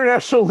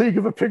International League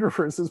of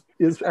Epigraphers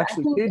is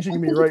actually paging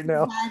me right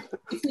now.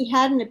 If we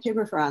had an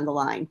epigrapher on the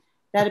line,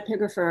 that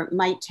epigrapher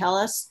might tell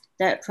us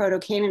that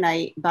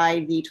Proto-Canaanite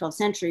by the 12th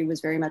century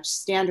was very much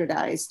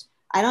standardized.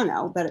 I don't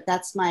know, but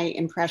that's my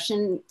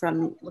impression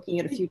from looking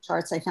at a few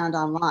charts I found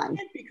online.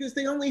 Because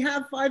they only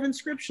have 5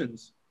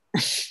 inscriptions.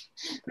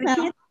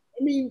 Well,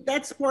 I mean,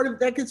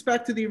 that gets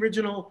back to the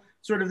original,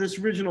 this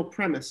original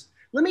premise.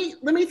 Let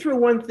me throw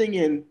one thing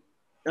in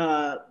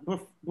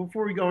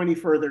before we go any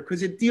further,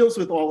 because it deals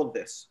with all of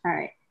this. All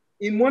right.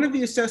 In one of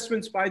the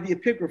assessments by the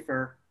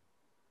epigrapher,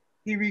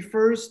 he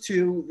refers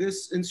to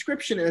this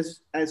inscription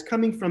as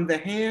coming from the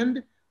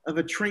hand of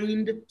a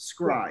trained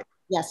scribe.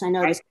 Yes, I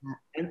noticed that.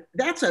 And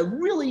that's a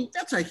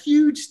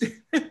huge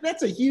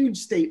that's a huge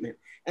statement.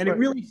 And it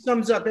really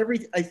sums up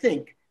everything, I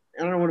think.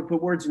 I don't want to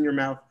put words in your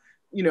mouth,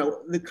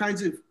 the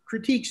kinds of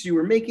critiques you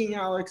were making,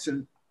 Alex,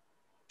 and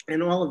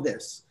all of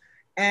this.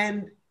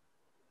 And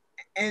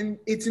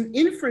it's an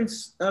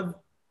inference of,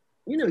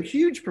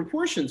 huge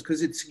proportions,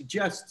 because it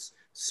suggests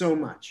so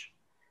much.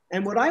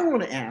 And what I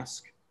want to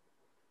ask,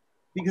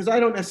 because I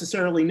don't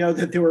necessarily know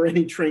that there were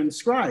any trained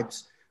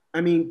scribes.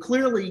 I mean,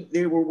 clearly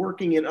they were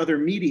working in other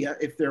media,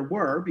 if there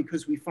were,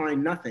 because we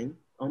find nothing,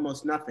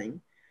 almost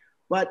nothing.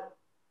 But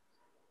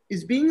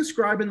is being a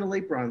scribe in the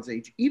late Bronze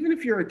Age, even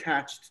if you're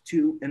attached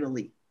to an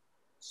elite,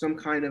 some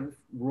kind of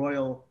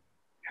royal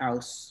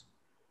house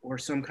or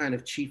some kind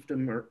of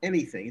chiefdom or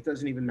anything, it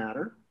doesn't even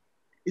matter.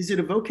 Is it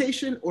a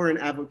vocation or an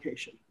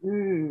avocation?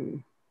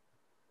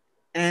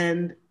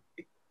 And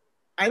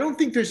I don't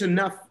think there's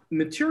enough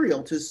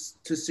material to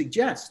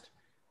suggest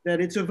that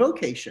it's a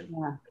vocation.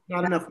 Yeah.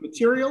 Not enough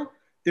material.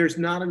 There's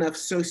not enough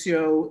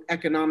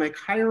socioeconomic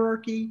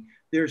hierarchy.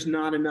 There's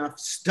not enough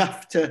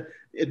stuff to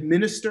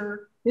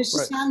administer. There's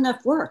just not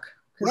enough work.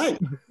 Right.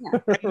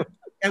 Yeah.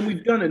 And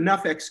we've done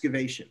enough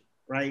excavation,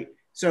 right?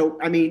 So,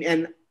 I mean,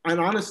 and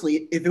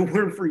honestly, if it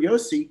weren't for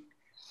Yossi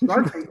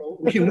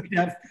Garfinkel,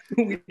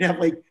 we'd have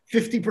like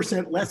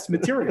 50% less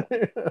material.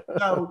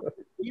 So,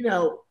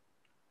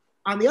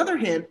 on the other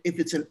hand, if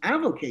it's an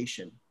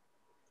avocation,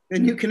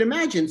 then you can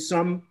imagine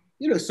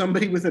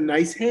somebody with a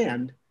nice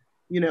hand,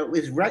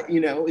 is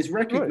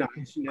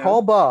recognized. Right.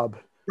 Call Bob.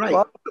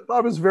 Right.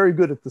 Bob is very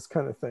good at this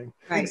kind of thing.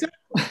 Right.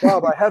 Exactly.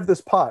 Bob, I have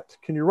this pot.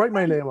 Can you write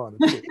my name on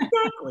it?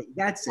 Exactly.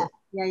 That's it.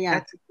 Yeah.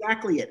 That's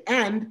exactly it.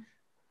 And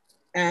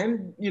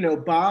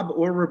Bob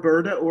or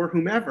Roberta or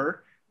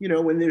whomever,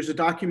 when there's a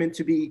document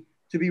to be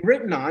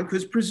written on,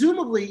 because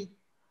presumably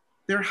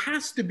there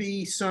has to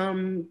be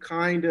some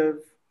kind of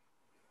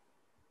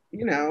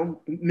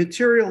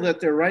material that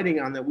they're writing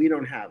on that we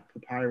don't have,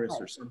 papyrus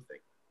or something.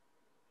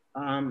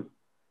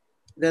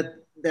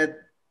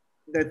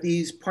 That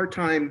these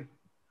part-time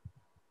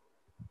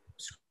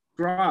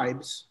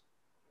scribes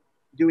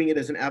doing it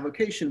as an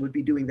avocation would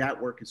be doing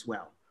that work as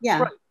well. Yeah.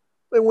 Right.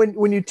 And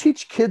when you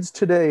teach kids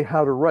today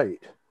how to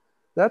write,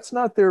 that's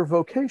not their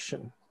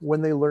vocation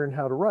when they learn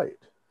how to write.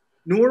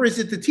 Nor is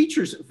it the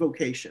teacher's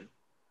vocation.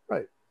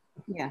 Right.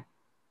 Yeah.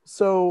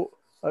 So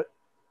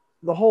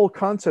the whole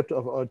concept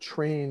of a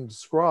trained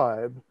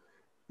scribe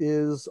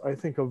is, I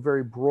think, a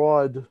very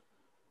broad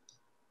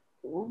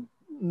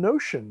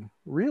notion,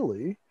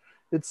 really.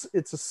 It's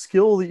a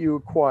skill that you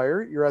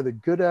acquire. You're either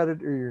good at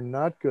it or you're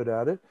not good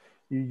at it.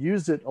 You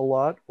use it a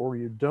lot or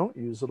you don't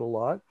use it a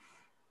lot.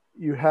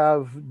 You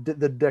have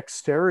the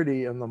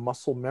dexterity and the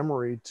muscle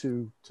memory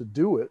to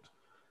do it.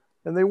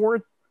 And they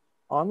weren't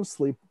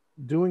honestly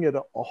doing it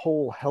a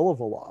whole hell of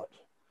a lot.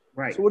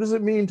 Right. So what does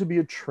it mean to be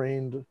a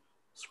trained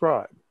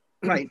scribe?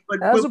 Right.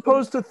 As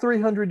opposed to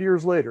 300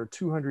 years later,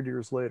 200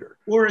 years later.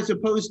 Or as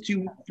opposed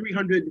to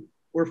 300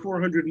 or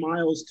 400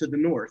 miles to the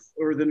north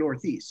or the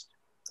northeast.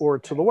 Or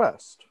to the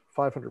west,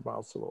 500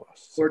 miles to the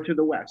west. Or to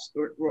the west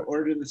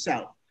or to the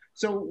south.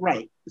 So,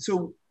 right.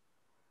 So,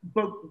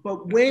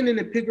 but when an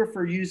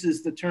epigrapher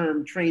uses the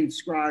term trained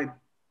scribe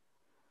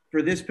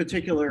for this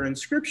particular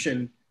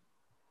inscription,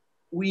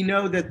 we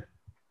know that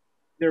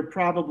they're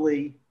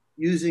probably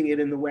using it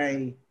in the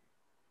way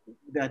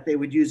that they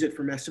would use it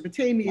for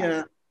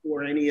Mesopotamia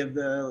or any of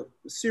the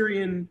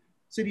Syrian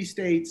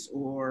city-states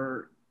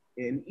or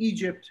in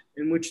Egypt,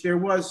 in which there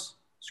was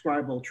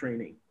scribal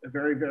training, a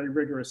very, very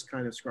rigorous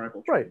kind of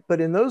scribal training. Right, but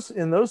in those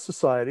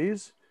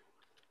societies,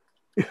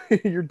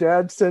 your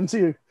dad sends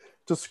you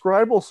to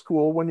scribal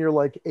school when you're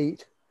like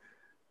 8,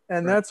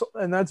 and right.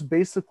 that's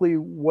basically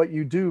what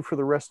you do for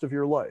the rest of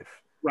your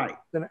life. Right.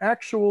 It's an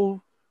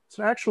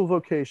actual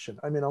vocation.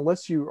 I mean,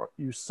 unless you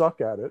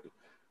suck at it,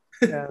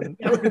 and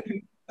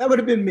that would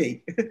have been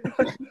me.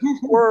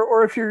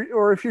 or if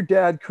your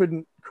dad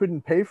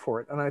couldn't pay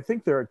for it, and I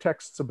think there are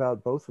texts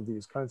about both of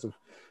these kinds of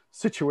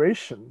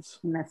situations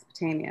in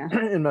Mesopotamia.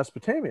 In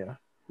Mesopotamia,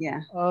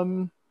 yeah.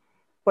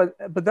 But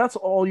that's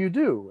all you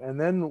do, and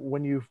then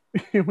when you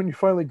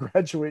finally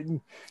graduate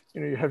and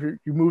you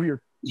move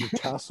your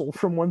tassel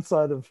from one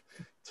side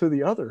to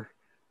the other,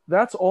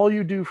 that's all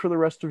you do for the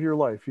rest of your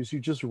life. Is you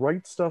just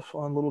write stuff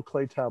on little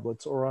clay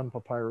tablets or on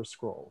papyrus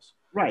scrolls.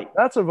 Right.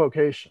 That's a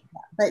vocation.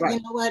 But right.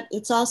 You know what?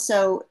 It's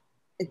also,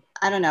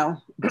 I don't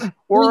know.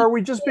 Or are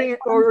we just being,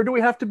 or do we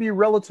have to be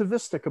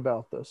relativistic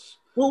about this?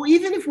 Well,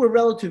 even if we're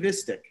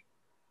relativistic,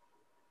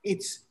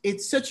 it's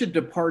such a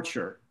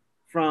departure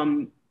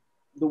from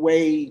the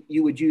way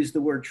you would use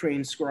the word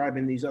trained scribe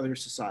in these other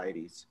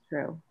societies.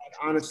 True. And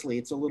honestly,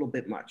 it's a little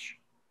bit much.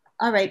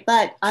 All right,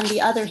 but on the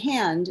other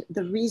hand,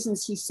 the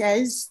reasons he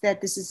says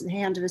that this is the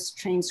hand of a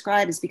trained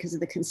scribe is because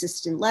of the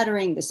consistent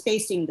lettering, the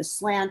spacing, the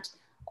slant,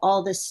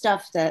 all this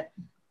stuff that.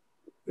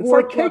 It's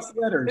like cake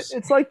letters.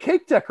 It's like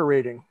cake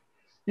decorating.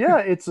 Yeah,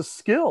 it's a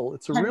skill.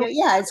 It's a real.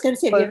 Yeah, I was going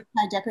to say, have you ever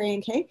tried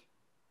decorating cake?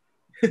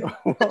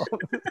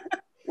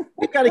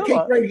 We got a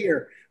cake right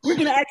here. We're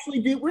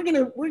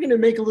gonna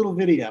make a little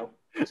video.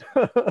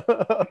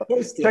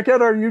 Post it. Check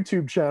out our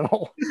YouTube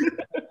channel.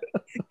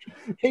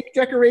 Cake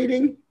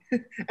decorating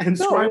and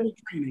No, scribal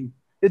training.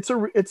 It's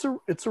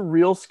a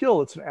real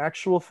skill. It's an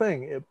actual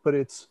thing. But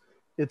it's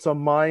a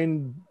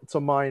mind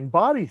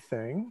body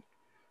thing,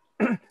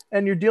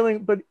 and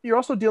you're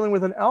also dealing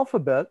with an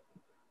alphabet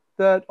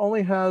that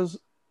only has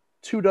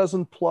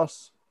 24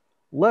 plus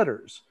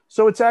letters.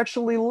 So it's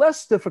actually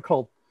less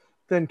difficult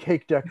than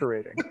cake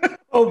decorating.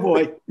 Oh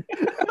boy.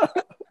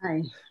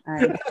 This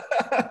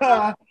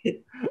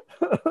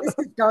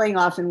is going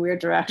off in weird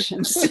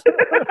directions.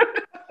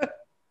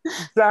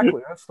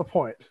 Exactly. That's the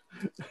point.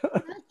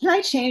 Can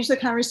I change the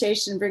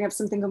conversation and bring up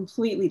something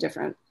completely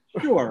different?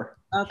 Sure.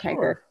 Okay,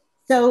 Sure. good.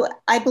 So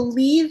I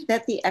believe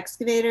that the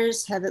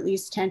excavators have at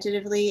least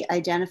tentatively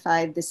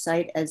identified the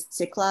site as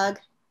Ziklag.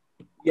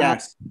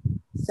 Yes.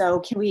 So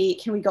can we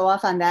go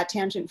off on that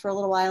tangent for a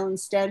little while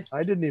instead?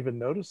 I didn't even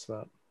notice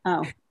that.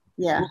 Oh,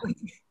 yeah.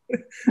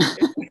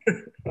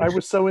 I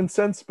was so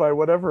incensed by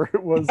whatever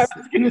it was. I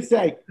was going to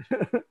say.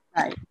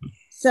 Right.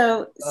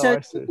 So I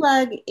see.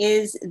 Ziklag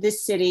is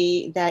this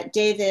city that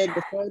David,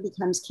 before he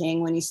becomes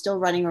king, when he's still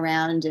running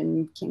around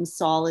and King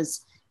Saul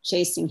is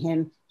chasing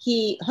him,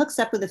 he hooks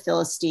up with the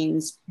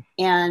Philistines.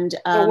 And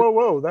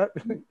whoa! That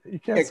you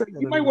can't say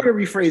that. You might want to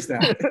rephrase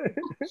that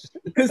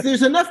because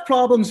there's enough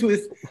problems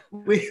with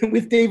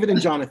David and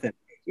Jonathan.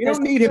 You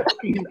don't need him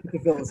with the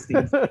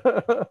Philistines.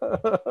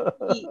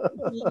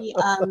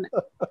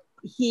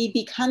 He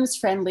becomes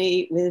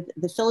friendly with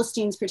the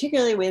Philistines,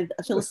 particularly with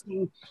a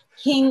Philistine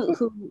king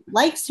who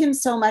likes him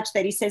so much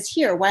that he says,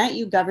 here, why don't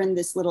you govern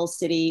this little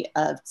city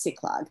of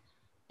Ziklag?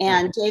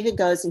 And David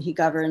goes and he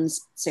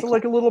governs Ziklag. So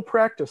like a little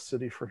practice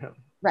city for him.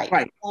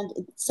 Right.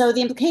 And so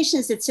the implication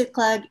is that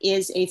Ziklag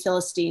is a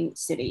Philistine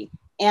city.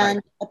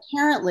 And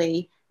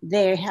apparently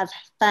they have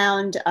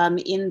found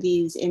in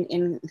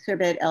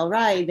Khirbet El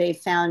Rai, they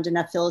found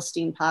enough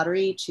Philistine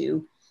pottery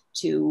to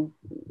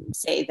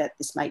say that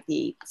this might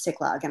be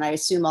Ziklag, and I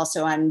assume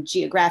also on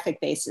geographic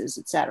basis,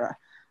 etc.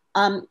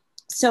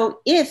 So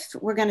if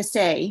we're going to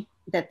say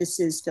that this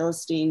is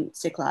Philistine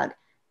Ziklag,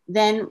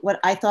 then what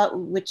I thought,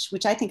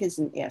 which I think is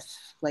an if,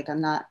 like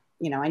I'm not,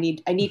 I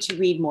need to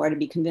read more to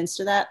be convinced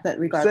of that, but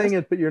regardless. You're saying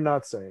it, but you're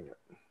not saying it.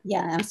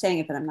 Yeah, I'm saying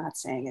it, but I'm not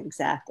saying it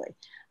exactly.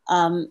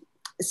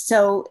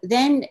 So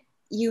then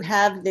you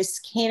have this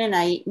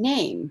Canaanite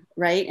name,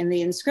 right? In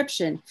the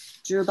inscription,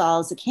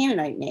 Jerubbaal is a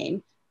Canaanite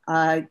name,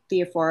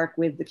 theophoric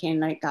with the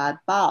Canaanite god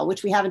Baal,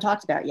 which we haven't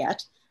talked about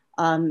yet.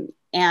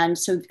 And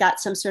so we've got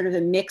some sort of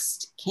a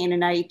mixed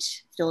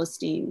Canaanite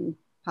Philistine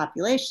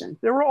population.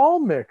 They were all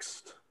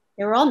mixed.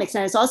 They were all mixed.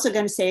 And I was also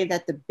going to say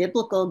that the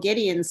biblical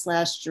Gideon /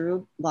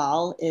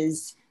 Jerubbaal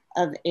is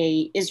of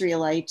a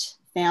Israelite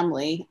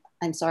family.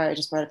 I'm sorry, I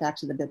just brought it back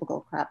to the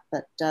biblical crap,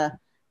 but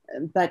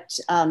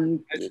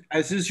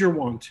as is your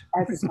want.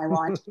 As is my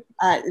want.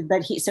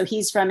 But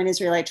he's from an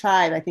Israelite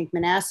tribe, I think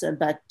Manasseh,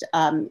 but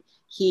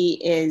he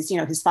is,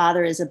 his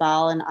father is a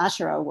Baal and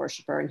Asherah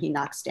worshiper, and he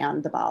knocks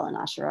down the Baal and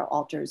Asherah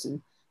altars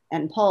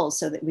and poles,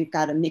 so that we've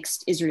got a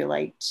mixed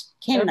Israelite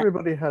Canaanite.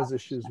 Everybody has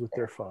issues with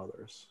their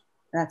fathers.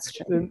 That's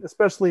true.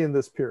 Especially in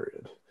this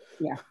period.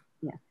 Yeah.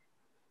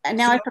 And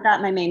now I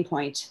forgot my main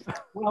point.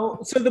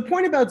 Well, so the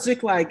point about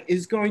Ziklag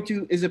is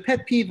a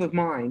pet peeve of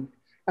mine.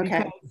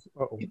 Okay.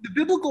 If the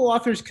biblical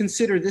authors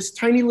consider this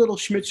tiny little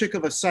schmitchuk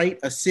of a site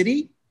a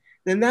city,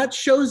 then that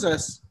shows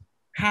us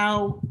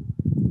how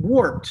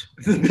warped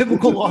the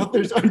biblical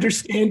authors'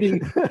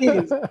 understanding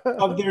is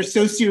of their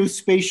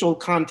socio-spatial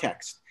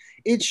context.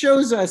 It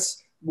shows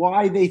us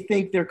why they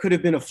think there could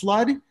have been a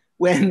flood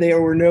when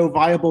there were no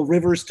viable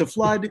rivers to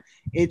flood.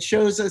 It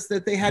shows us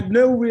that they had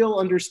no real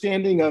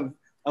understanding of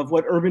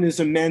what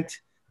urbanism meant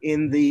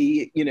in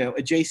the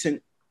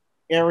adjacent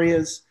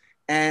areas.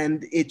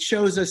 And it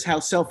shows us how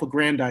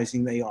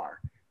self-aggrandizing they are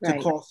to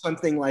call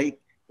something like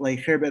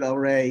Khirbet El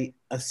Rai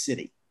a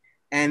city.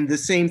 And the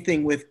same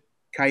thing with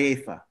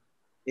Haifa.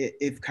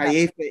 If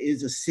Haifa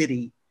is a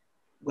city,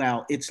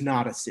 well, it's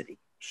not a city.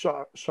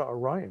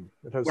 Sha'arayim.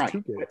 It has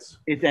two gates.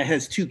 That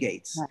has two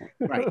gates,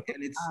 right?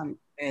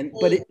 And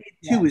but it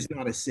too is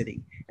not a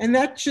city. And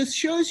that just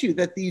shows you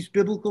that these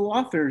biblical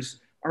authors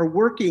are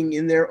working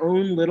in their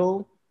own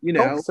little,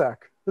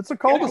 cul-de-sac. It's a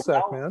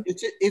cul-de-sac, man.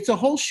 It's a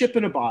whole ship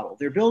in a bottle.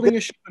 They're building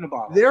a ship in a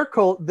bottle.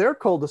 Their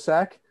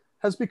cul-de-sac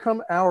has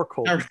become our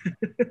cul-de-sac.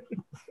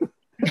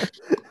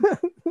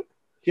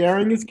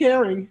 Sharing is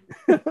caring.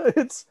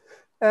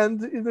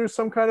 And there's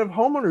some kind of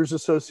homeowners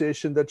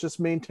association that just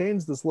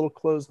maintains this little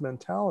closed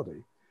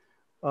mentality.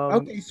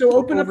 Okay, so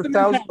open up the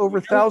mentality. Over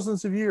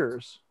thousands of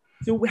years.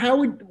 So what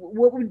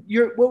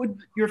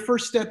would your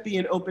first step be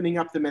in opening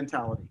up the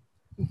mentality?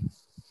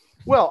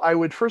 Well, I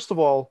would first of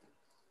all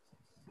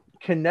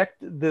connect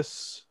the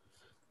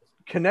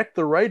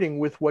writing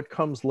with what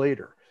comes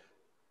later,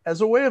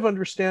 as a way of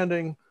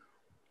understanding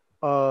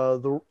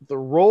the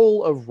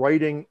role of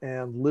writing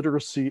and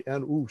literacy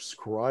and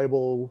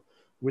scribal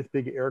with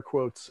big air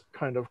quotes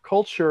kind of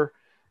culture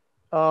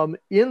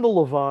in the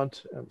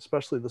Levant, and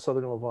especially the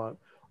southern Levant,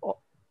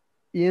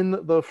 in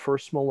the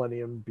first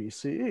millennium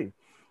BCE.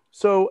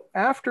 So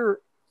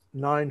after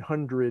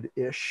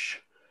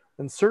 900-ish.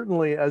 And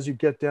certainly as you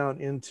get down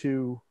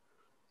into,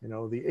 the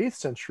 8th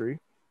century,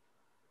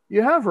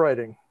 you have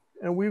writing.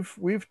 And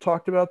we've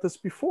talked about this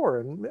before,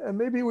 and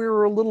maybe we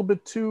were a little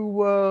bit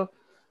too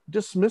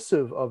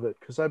dismissive of it,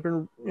 because I've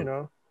been, I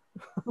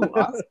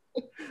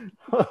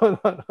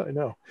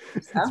know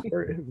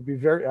it would be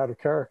very out of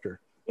character.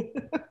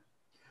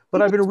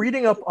 But I've been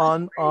reading up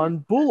on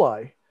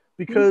Bulai,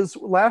 because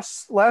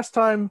last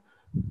time,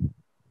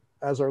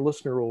 as our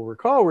listener will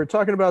recall, we were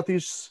talking about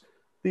these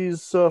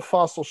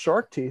fossil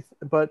shark teeth,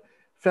 but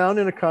found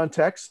in a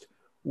context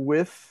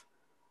with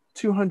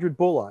 200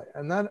 bulli,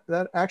 and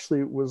that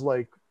actually was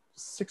like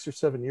 6 or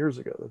 7 years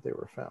ago that they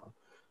were found.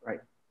 Right.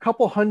 A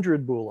couple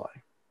hundred bulli.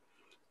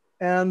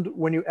 And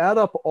when you add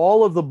up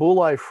all of the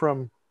bulli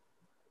from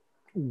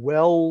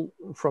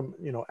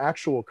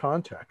actual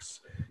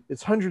contexts,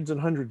 it's hundreds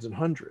and hundreds and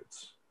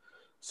hundreds.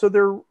 So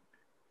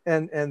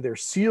they're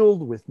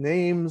sealed with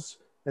names,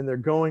 and they're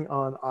going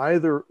on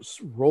either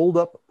rolled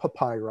up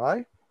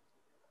papyri.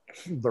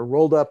 They're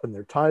rolled up and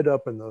they're tied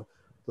up, and the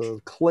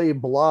clay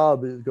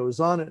blob goes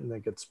on it, and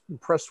it gets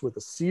pressed with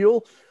a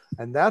seal.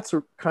 And that's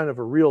kind of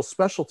a real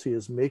specialty,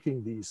 is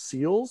making these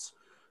seals,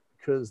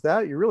 because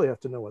that you really have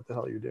to know what the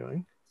hell you're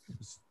doing.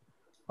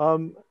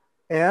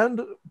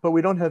 But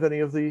we don't have any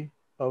of the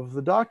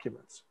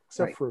documents,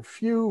 except for a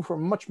few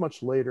from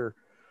much later,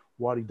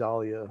 Wadi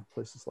Dalia,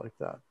 places like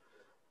that.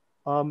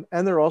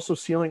 And they're also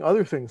sealing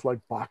other things like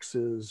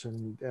boxes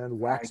and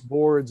wax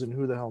boards and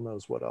who the hell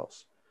knows what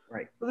else.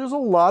 Right. So there's a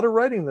lot of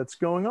writing that's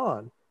going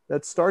on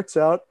that starts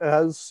out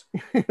as,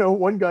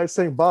 one guy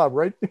saying, "Bob,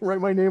 write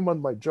my name on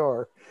my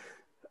jar,"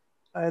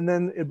 and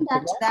then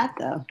that's that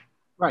though.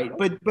 Right,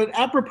 but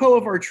apropos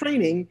of our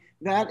training,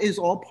 that is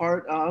all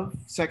part of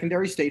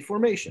secondary state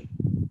formation.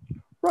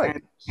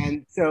 Right.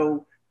 And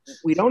so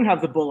we don't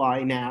have the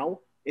bulli now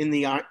in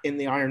the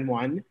Iron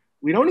One.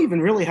 We don't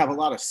even really have a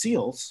lot of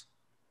seals.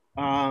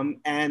 And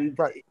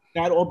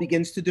that all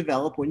begins to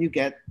develop when you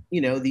get,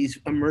 these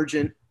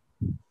emergent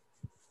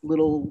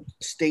little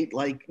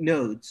state-like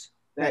nodes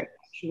that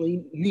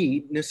actually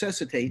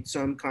necessitate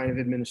some kind of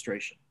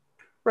administration.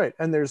 Right,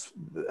 and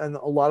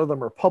a lot of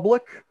them are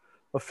public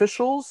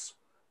officials,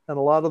 and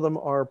a lot of them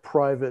are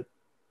private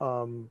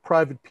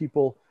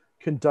people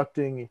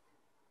conducting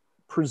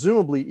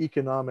presumably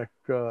economic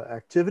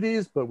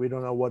activities, but we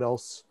don't know what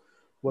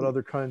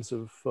other kinds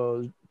of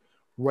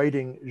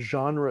writing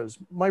genres.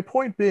 My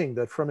point being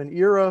that from an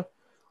era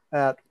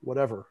at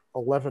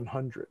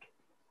 1100,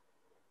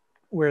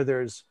 where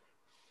there's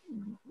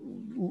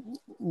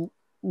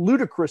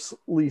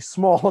ludicrously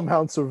small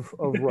amounts of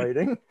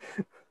writing,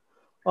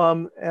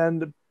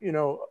 and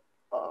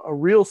a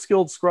real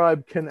skilled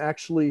scribe can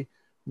actually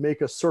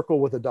make a circle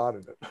with a dot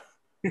in it.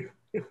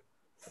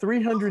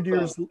 300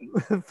 years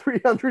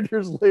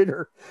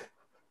later,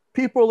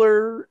 people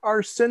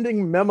are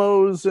sending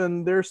memos,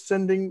 and they're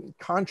sending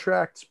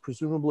contracts,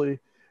 presumably,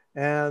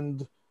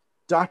 and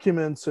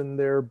documents, and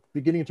they're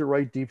beginning to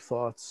write deep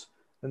thoughts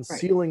and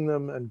sealing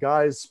them, and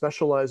guys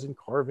specialize in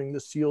carving the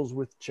seals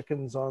with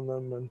chickens on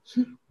them and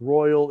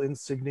royal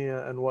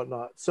insignia and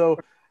whatnot. So,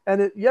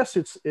 and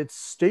it's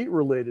state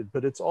related,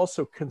 but it's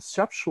also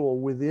conceptual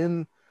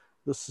within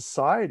the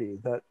society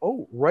that,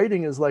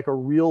 writing is like a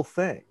real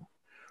thing.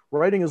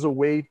 Writing is a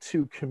way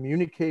to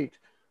communicate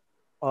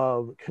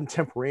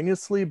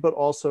contemporaneously, but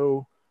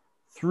also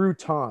through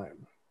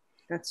time.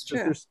 That's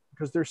true.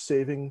 Because they're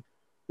saving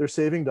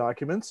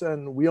documents,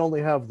 and we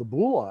only have the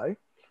bulli,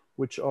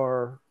 which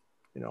are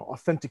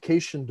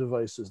authentication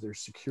devices. They're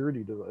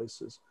security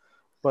devices,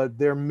 but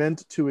they're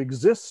meant to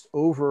exist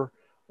over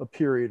a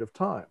period of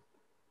time.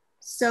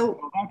 So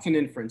that's an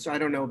inference. I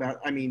don't know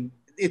about. I mean,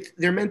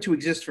 they're meant to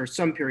exist for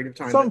some period of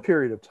time.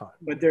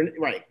 But they're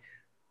right.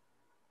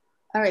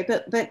 All right,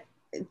 but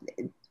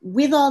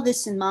with all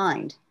this in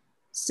mind,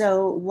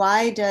 so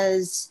why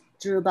does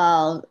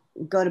Drubal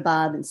go to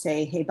Bob and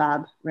say, "Hey,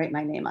 Bob, write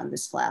my name on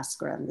this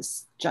flask or on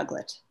this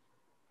juglet"?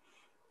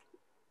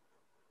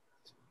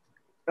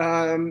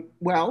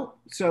 Well,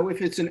 so if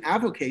it's an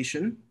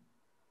avocation,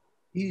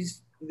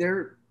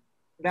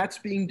 that's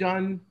being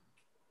done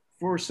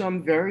for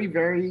some very,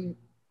 very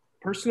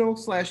personal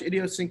 /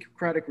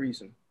 idiosyncratic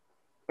reason,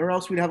 or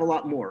else we'd have a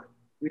lot more.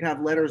 We'd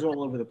have letters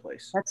all over the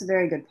place. That's a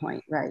very good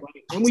point, right?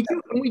 And we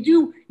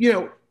do,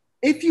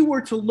 if you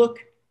were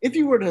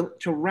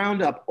to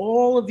round up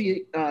all of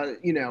the,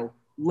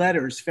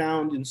 letters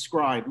found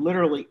inscribed,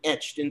 literally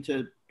etched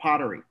into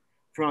pottery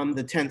from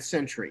the 10th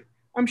century,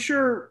 I'm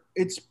sure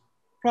it's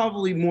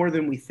probably more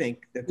than we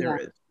think that there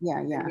is.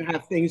 Yeah. You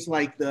have things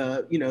like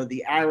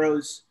the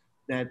arrows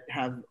that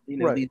have,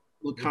 these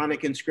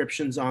laconic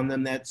inscriptions on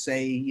them that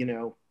say,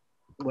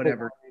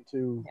 whatever.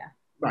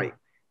 Right.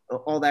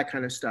 All that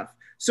kind of stuff.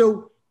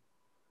 So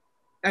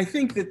I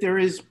think that there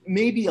is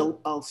maybe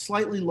a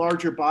slightly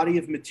larger body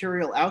of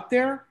material out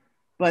there,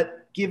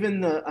 but given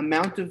the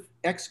amount of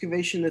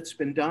excavation that's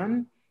been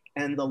done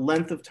and the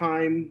length of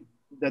time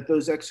that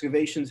those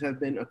excavations have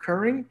been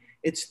occurring,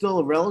 it's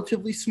still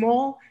relatively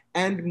small.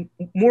 And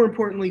more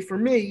importantly for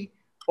me,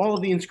 all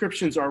of the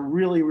inscriptions are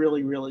really,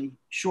 really, really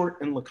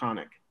short and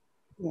laconic.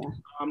 Yeah.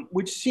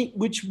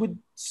 Which would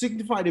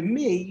signify to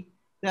me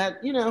that,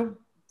 you know,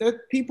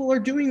 that people are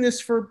doing this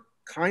for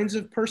kinds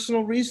of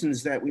personal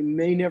reasons that we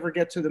may never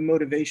get to the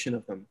motivation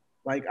of them.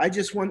 Like, I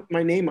just want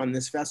my name on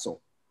this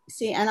vessel.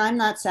 See, and I'm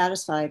not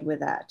satisfied with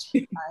that.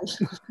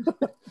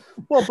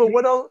 Well, but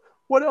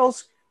what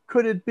else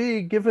could it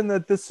be, given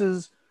that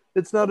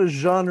it's not a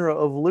genre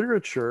of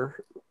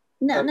literature?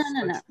 No.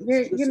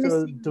 You're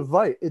missing.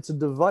 It's a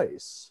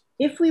device.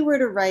 If we were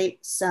to write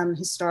some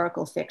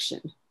historical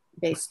fiction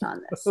based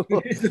on this,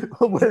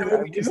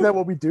 Isn't that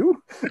what we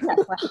do?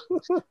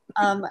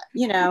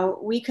 you know,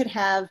 we could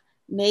have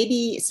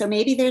maybe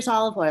there's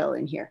olive oil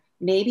in here.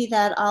 Maybe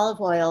that olive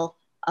oil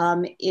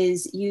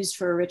is used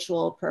for a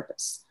ritual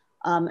purpose.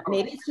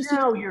 Maybe it's just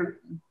you're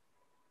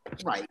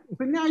right,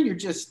 but now you're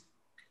just,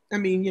 I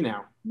mean, you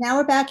know. Now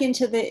we're back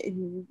into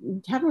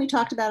haven't we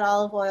talked about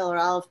olive oil or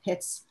olive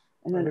pits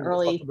in an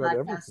early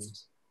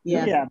podcast?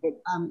 Yeah,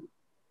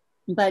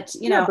 but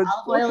you know,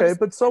 olive oil. Okay,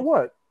 but so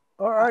what?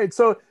 All right,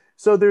 so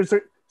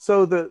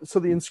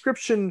the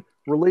inscription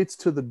relates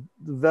to the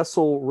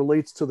vessel,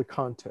 relates to the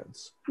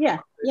contents. Yeah.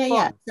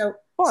 So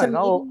fine,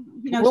 so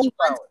maybe,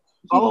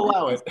 I'll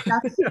allow it.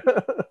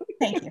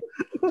 Thank you.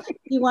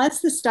 He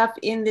wants the stuff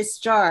in this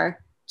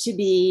jar to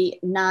be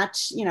not,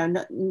 you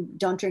know,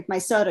 don't drink my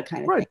soda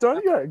kind of right.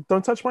 thing.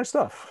 Don't touch my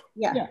stuff.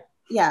 Yeah.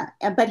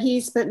 But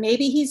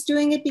maybe he's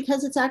doing it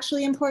because it's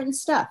actually important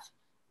stuff.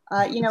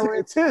 You know,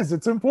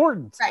 it's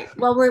important. Right.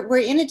 Well, we're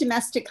in a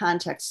domestic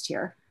context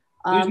here.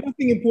 There's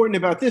nothing important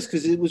about this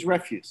because it was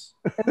refuse.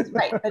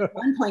 Right, but at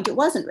one point it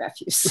wasn't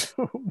refuse.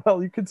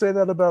 Well, you could say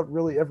that about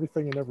really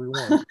everything and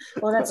everyone.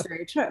 Well, that's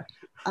very true.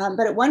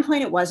 But at one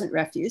point it wasn't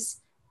refuse.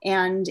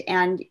 And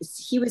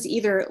he was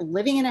either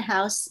living in a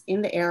house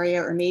in the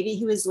area, or maybe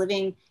he was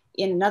living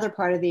in another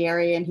part of the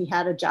area and he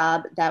had a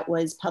job that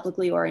was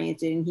publicly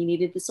oriented and he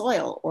needed this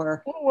oil.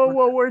 Or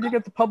well, where did you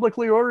get the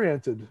publicly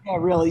oriented? Yeah,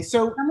 really.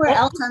 So somewhere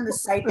else on the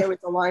site there was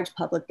a large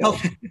public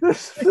building.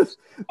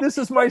 This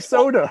is my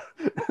soda.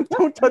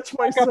 Don't touch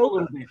my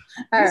soda.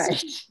 All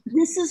right.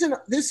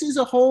 This is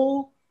a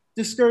whole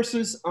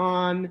discursus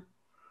on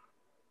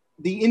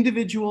the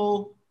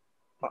individual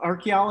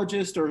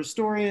archaeologist or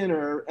historian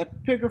or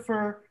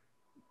epigrapher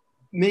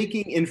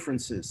making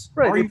inferences.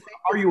 Right.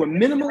 Are you a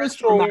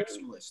minimalist or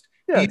maximalist?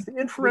 Yeah, it's the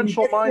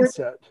inferential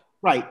mindset.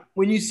 Right.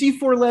 When you see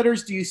 4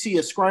 letters, do you see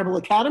a Scribal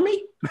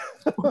Academy,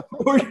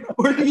 or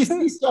do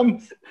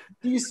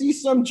you see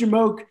some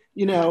jamoke,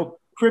 you know,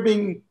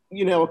 cribbing,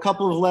 you know, a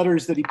couple of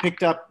letters that he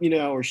picked up, you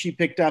know, or she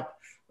picked up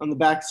on the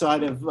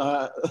backside of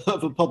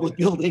a public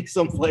building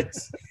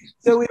someplace.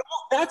 So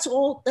that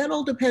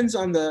all depends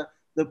on the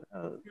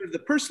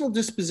personal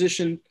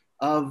disposition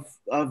of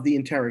the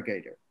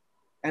interrogator,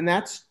 and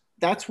that's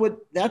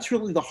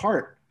really the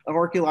heart of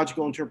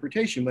archaeological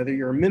interpretation, whether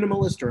you're a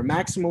minimalist or a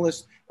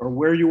maximalist or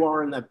where you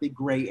are in that big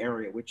gray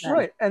area. Which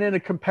right, and in a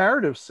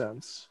comparative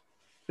sense,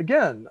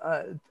 again,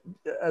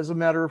 as a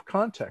matter of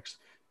context,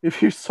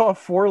 if you saw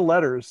 4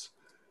 letters,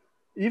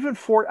 even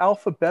 4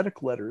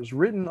 alphabetic letters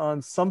written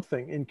on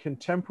something in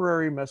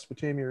contemporary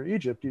Mesopotamia or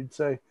Egypt, you'd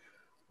say,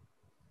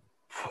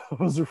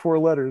 those are 4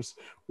 letters.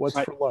 What's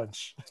for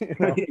lunch? You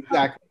know?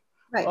 Exactly.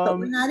 Right, but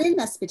we're not in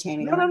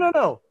Mesopotamia.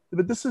 No.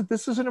 But this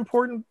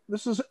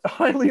is a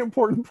highly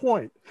important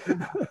point.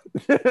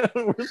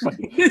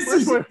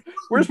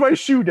 Where's my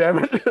shoe,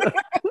 damn it?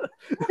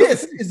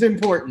 This is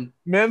important.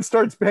 Man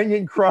starts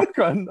banging crock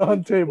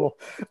on table.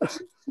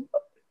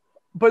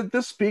 But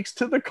this speaks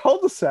to the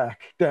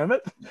cul-de-sac, damn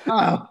it.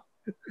 Oh.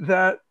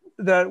 That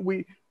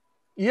we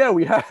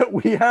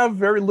have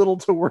very little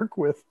to work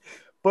with,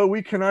 but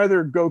we can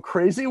either go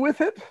crazy with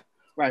it,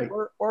 right,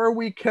 or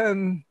we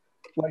can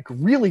like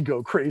really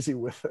go crazy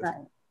with it.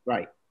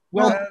 Right.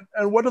 Well,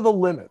 and what are the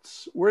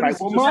limits?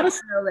 Modesty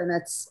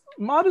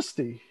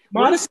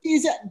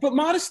is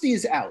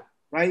out,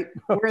 right?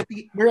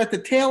 We're at the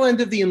tail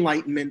end of the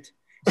Enlightenment,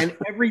 and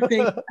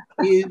everything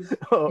is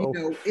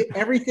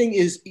everything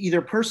is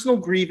either personal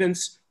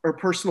grievance or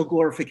personal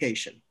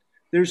glorification.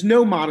 There's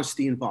no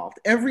modesty involved.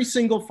 Every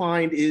single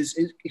find is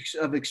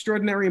of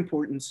extraordinary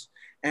importance.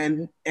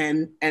 And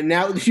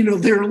now, you know,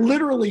 there are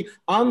literally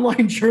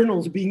online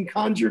journals being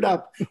conjured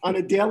up on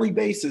a daily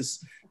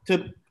basis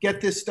to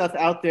get this stuff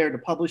out there, to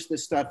publish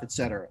this stuff,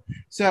 etc.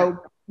 So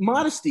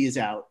modesty is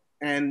out,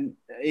 and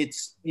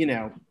it's, you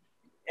know,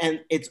 and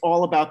it's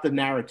all about the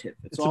narrative.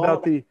 It's all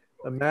about the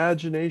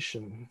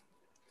imagination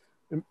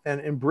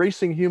and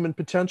embracing human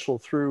potential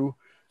through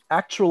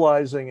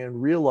actualizing and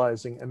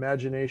realizing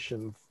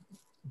imagination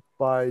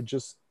by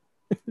just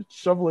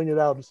shoveling it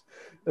out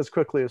as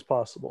quickly as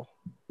possible.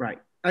 Right.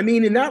 I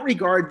mean, in that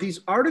regard,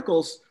 these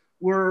articles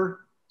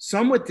were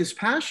somewhat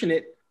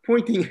dispassionate,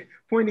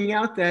 pointing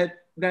out that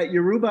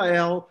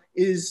Yerubbaal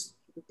is,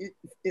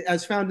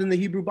 as found in the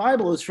Hebrew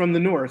Bible, is from the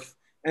north,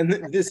 and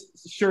this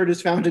shirt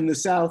is found in the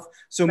south.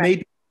 So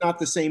maybe not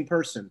the same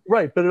person.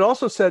 Right, but it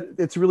also said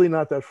it's really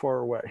not that far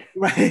away.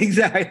 Right,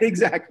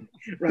 exactly,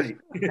 right.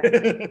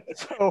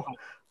 So,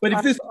 but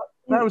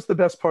That was the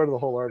best part of the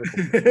whole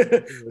article.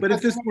 But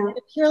if this were in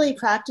a purely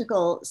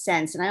practical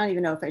sense, and I don't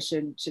even know if I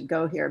should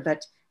go here,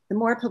 but the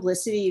more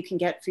publicity you can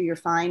get for your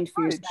find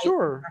for your Right, site,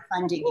 sure. the more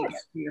funding you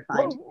get for your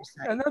find. Well, for your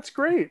site. and that's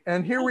great.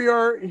 And here we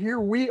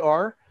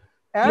are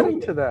adding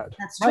to that.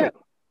 That's true. right,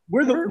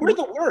 we're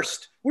the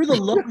worst. We're the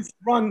lowest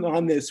rung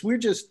on this.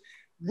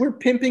 We're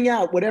pimping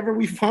out whatever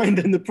we find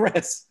in the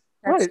press.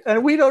 That's- Right.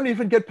 And we don't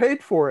even get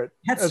paid for it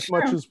That's as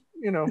much true. as,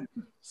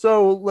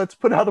 so let's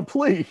put out a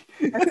plea.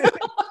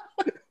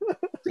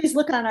 Please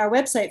look on our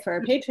website for our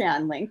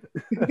Patreon link.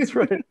 That's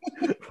right.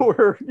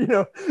 Or,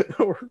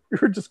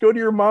 or just go to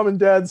your mom and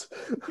dad's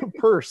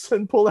purse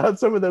and pull out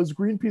some of those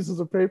green pieces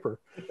of paper.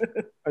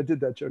 I did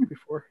that joke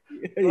before.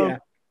 Yeah.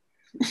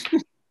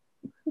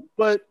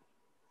 But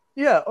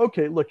yeah,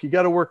 okay, look, you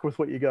got to work with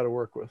what you got to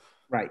work with,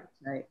 Right.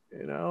 Right.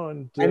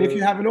 and And if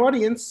you have an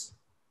audience,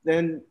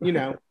 then,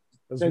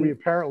 as then- we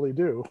apparently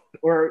do.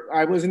 or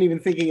I wasn't even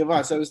thinking of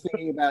us. I was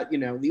thinking about,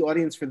 the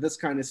audience for this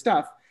kind of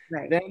stuff.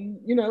 Right. Then,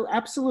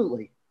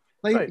 absolutely.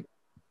 Like, Right.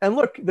 And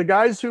look, the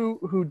guys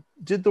who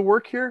did the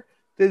work here,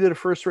 they did a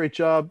first-rate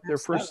job.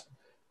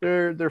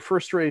 They're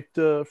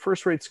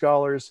first-rate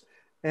scholars,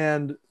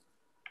 and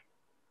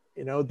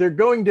they're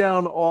going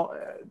down all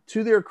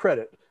to their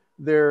credit.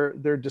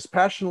 They're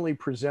dispassionately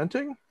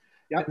presenting,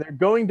 Yep. and they're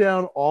going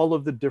down all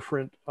of the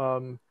different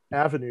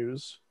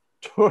avenues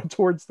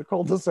towards the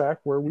cul-de-sac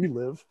where we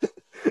live,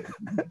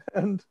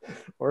 and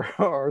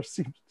or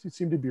seem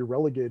to be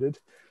relegated.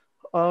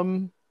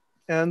 And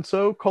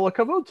so call a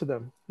kavod to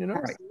them,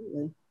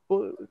 Absolutely.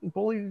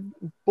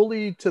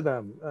 bully to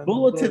them. And,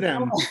 bullet to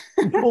them.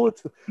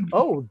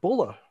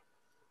 Bulla.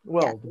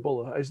 Well, Yeah. the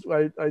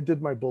Bulla. I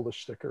did my Bulla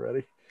shtick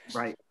already.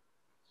 Right.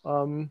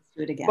 Do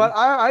it again. But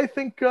I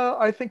think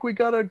we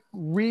got to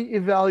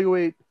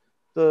reevaluate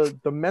the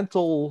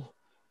mental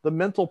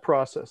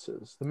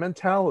processes, the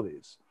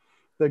mentalities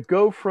that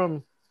go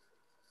from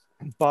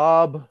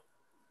Bob,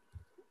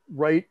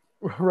 write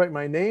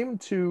my name,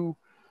 to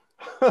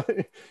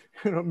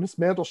Miss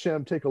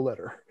Mandelsham, take a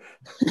letter.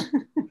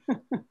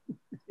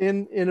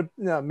 in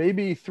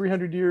maybe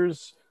 300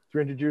 years.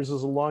 300 years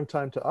is a long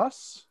time to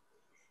us.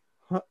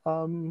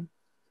 And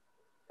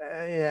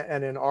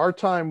in our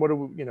time, what do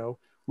we,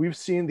 we've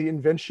seen the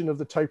invention of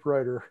the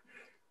typewriter.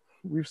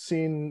 We've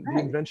seen the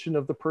invention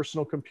of the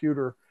personal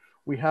computer.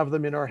 We have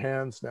them in our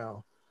hands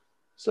now.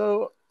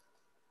 So,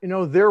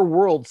 their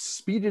world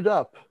speeded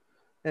up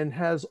and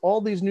has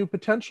all these new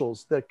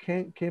potentials that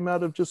came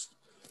out of just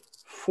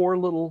 4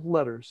 little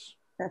letters.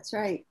 That's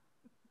right.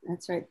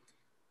 That's right.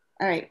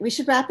 All right. We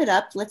should wrap it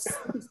up. Let's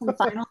do some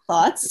final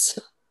thoughts.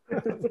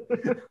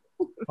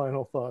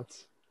 Final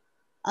thoughts.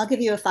 I'll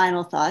give you a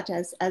final thought.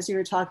 As you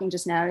were talking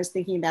just now, I was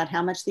thinking about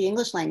how much the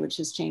English language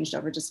has changed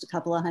over just a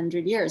couple of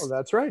hundred years. Oh,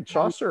 that's right.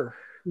 Chaucer.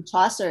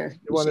 Chaucer.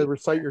 You want to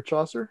recite your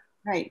Chaucer?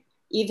 Right.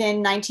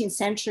 Even 19th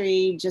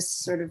century,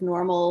 just sort of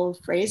normal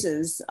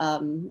phrases.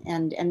 And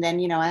then,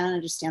 I don't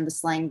understand the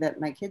slang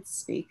that my kids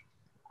speak.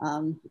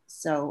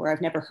 Or I've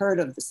never heard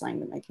of the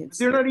slang that my kids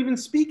They're speak. not even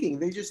speaking.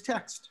 They just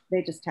text.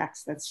 They just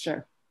text. That's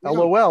true.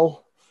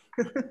 LOL.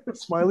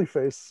 Smiley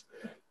face.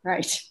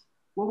 Right.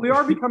 Well, we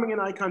are becoming an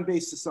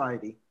icon-based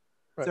society.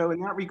 Right. So in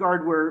that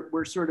regard,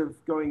 we're sort of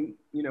going,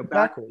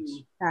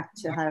 Backwards. Back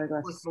to fourth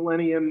hieroglyphs.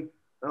 millennium,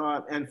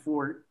 and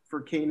for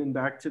Canaan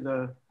back to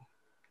the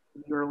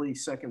early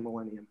second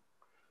millennium.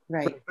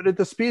 Right. But at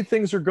the speed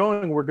things are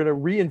going, we're going to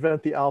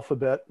reinvent the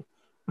alphabet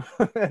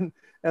and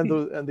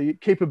the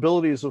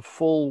capabilities of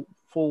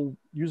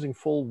using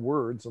full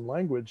words and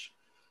language.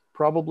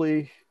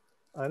 Probably,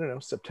 I don't know,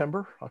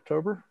 September,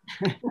 October,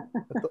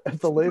 at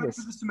the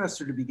latest. For the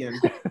semester to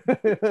begin.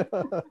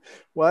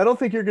 Well, I don't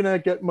think you're going to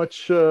get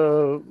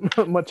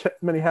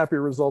many happy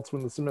results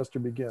when the semester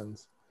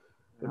begins,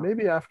 but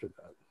maybe after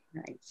that.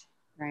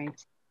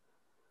 Right.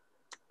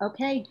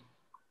 Okay.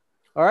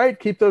 All right,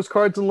 keep those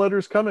cards and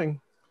letters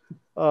coming,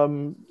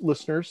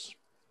 listeners.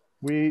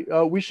 We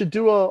should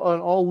do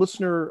an all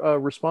listener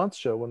response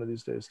show one of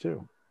these days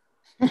too.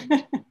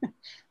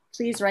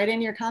 Please write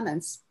in your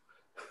comments.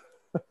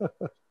 All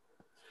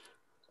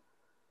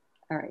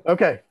right.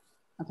 Okay.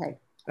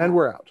 And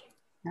we're out.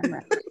 I'm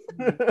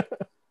right.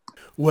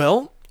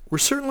 Well, we're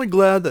certainly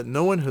glad that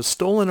no one has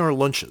stolen our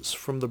lunches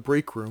from the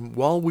break room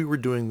while we were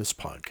doing this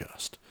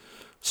podcast.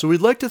 So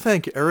we'd like to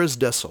thank Erez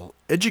Dessel,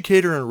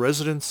 educator in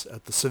residence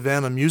at the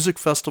Savannah Music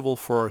Festival,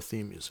 for our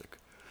theme music.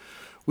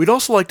 We'd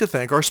also like to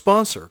thank our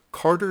sponsor,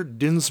 Carter,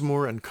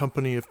 Dinsmore and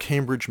Company of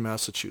Cambridge,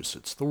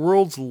 Massachusetts, the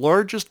world's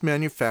largest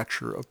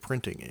manufacturer of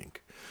printing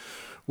ink.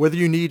 Whether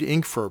you need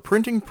ink for a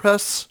printing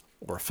press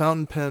or a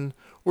fountain pen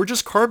or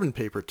just carbon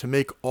paper to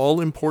make all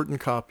important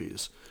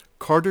copies,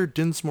 Carter,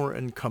 Dinsmore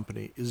and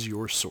Company is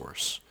your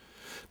source.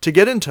 To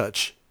get in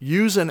touch,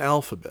 use an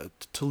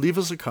alphabet to leave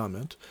us a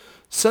comment.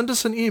 Send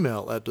us an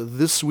email at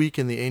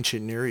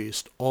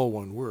thisweekintheancientneareast, all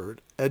one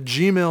word,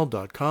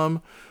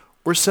 @gmail.com,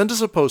 or send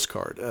us a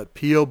postcard at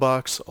P.O.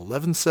 Box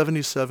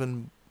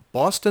 1177,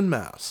 Boston,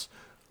 Mass.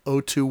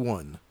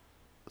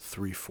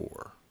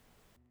 02134.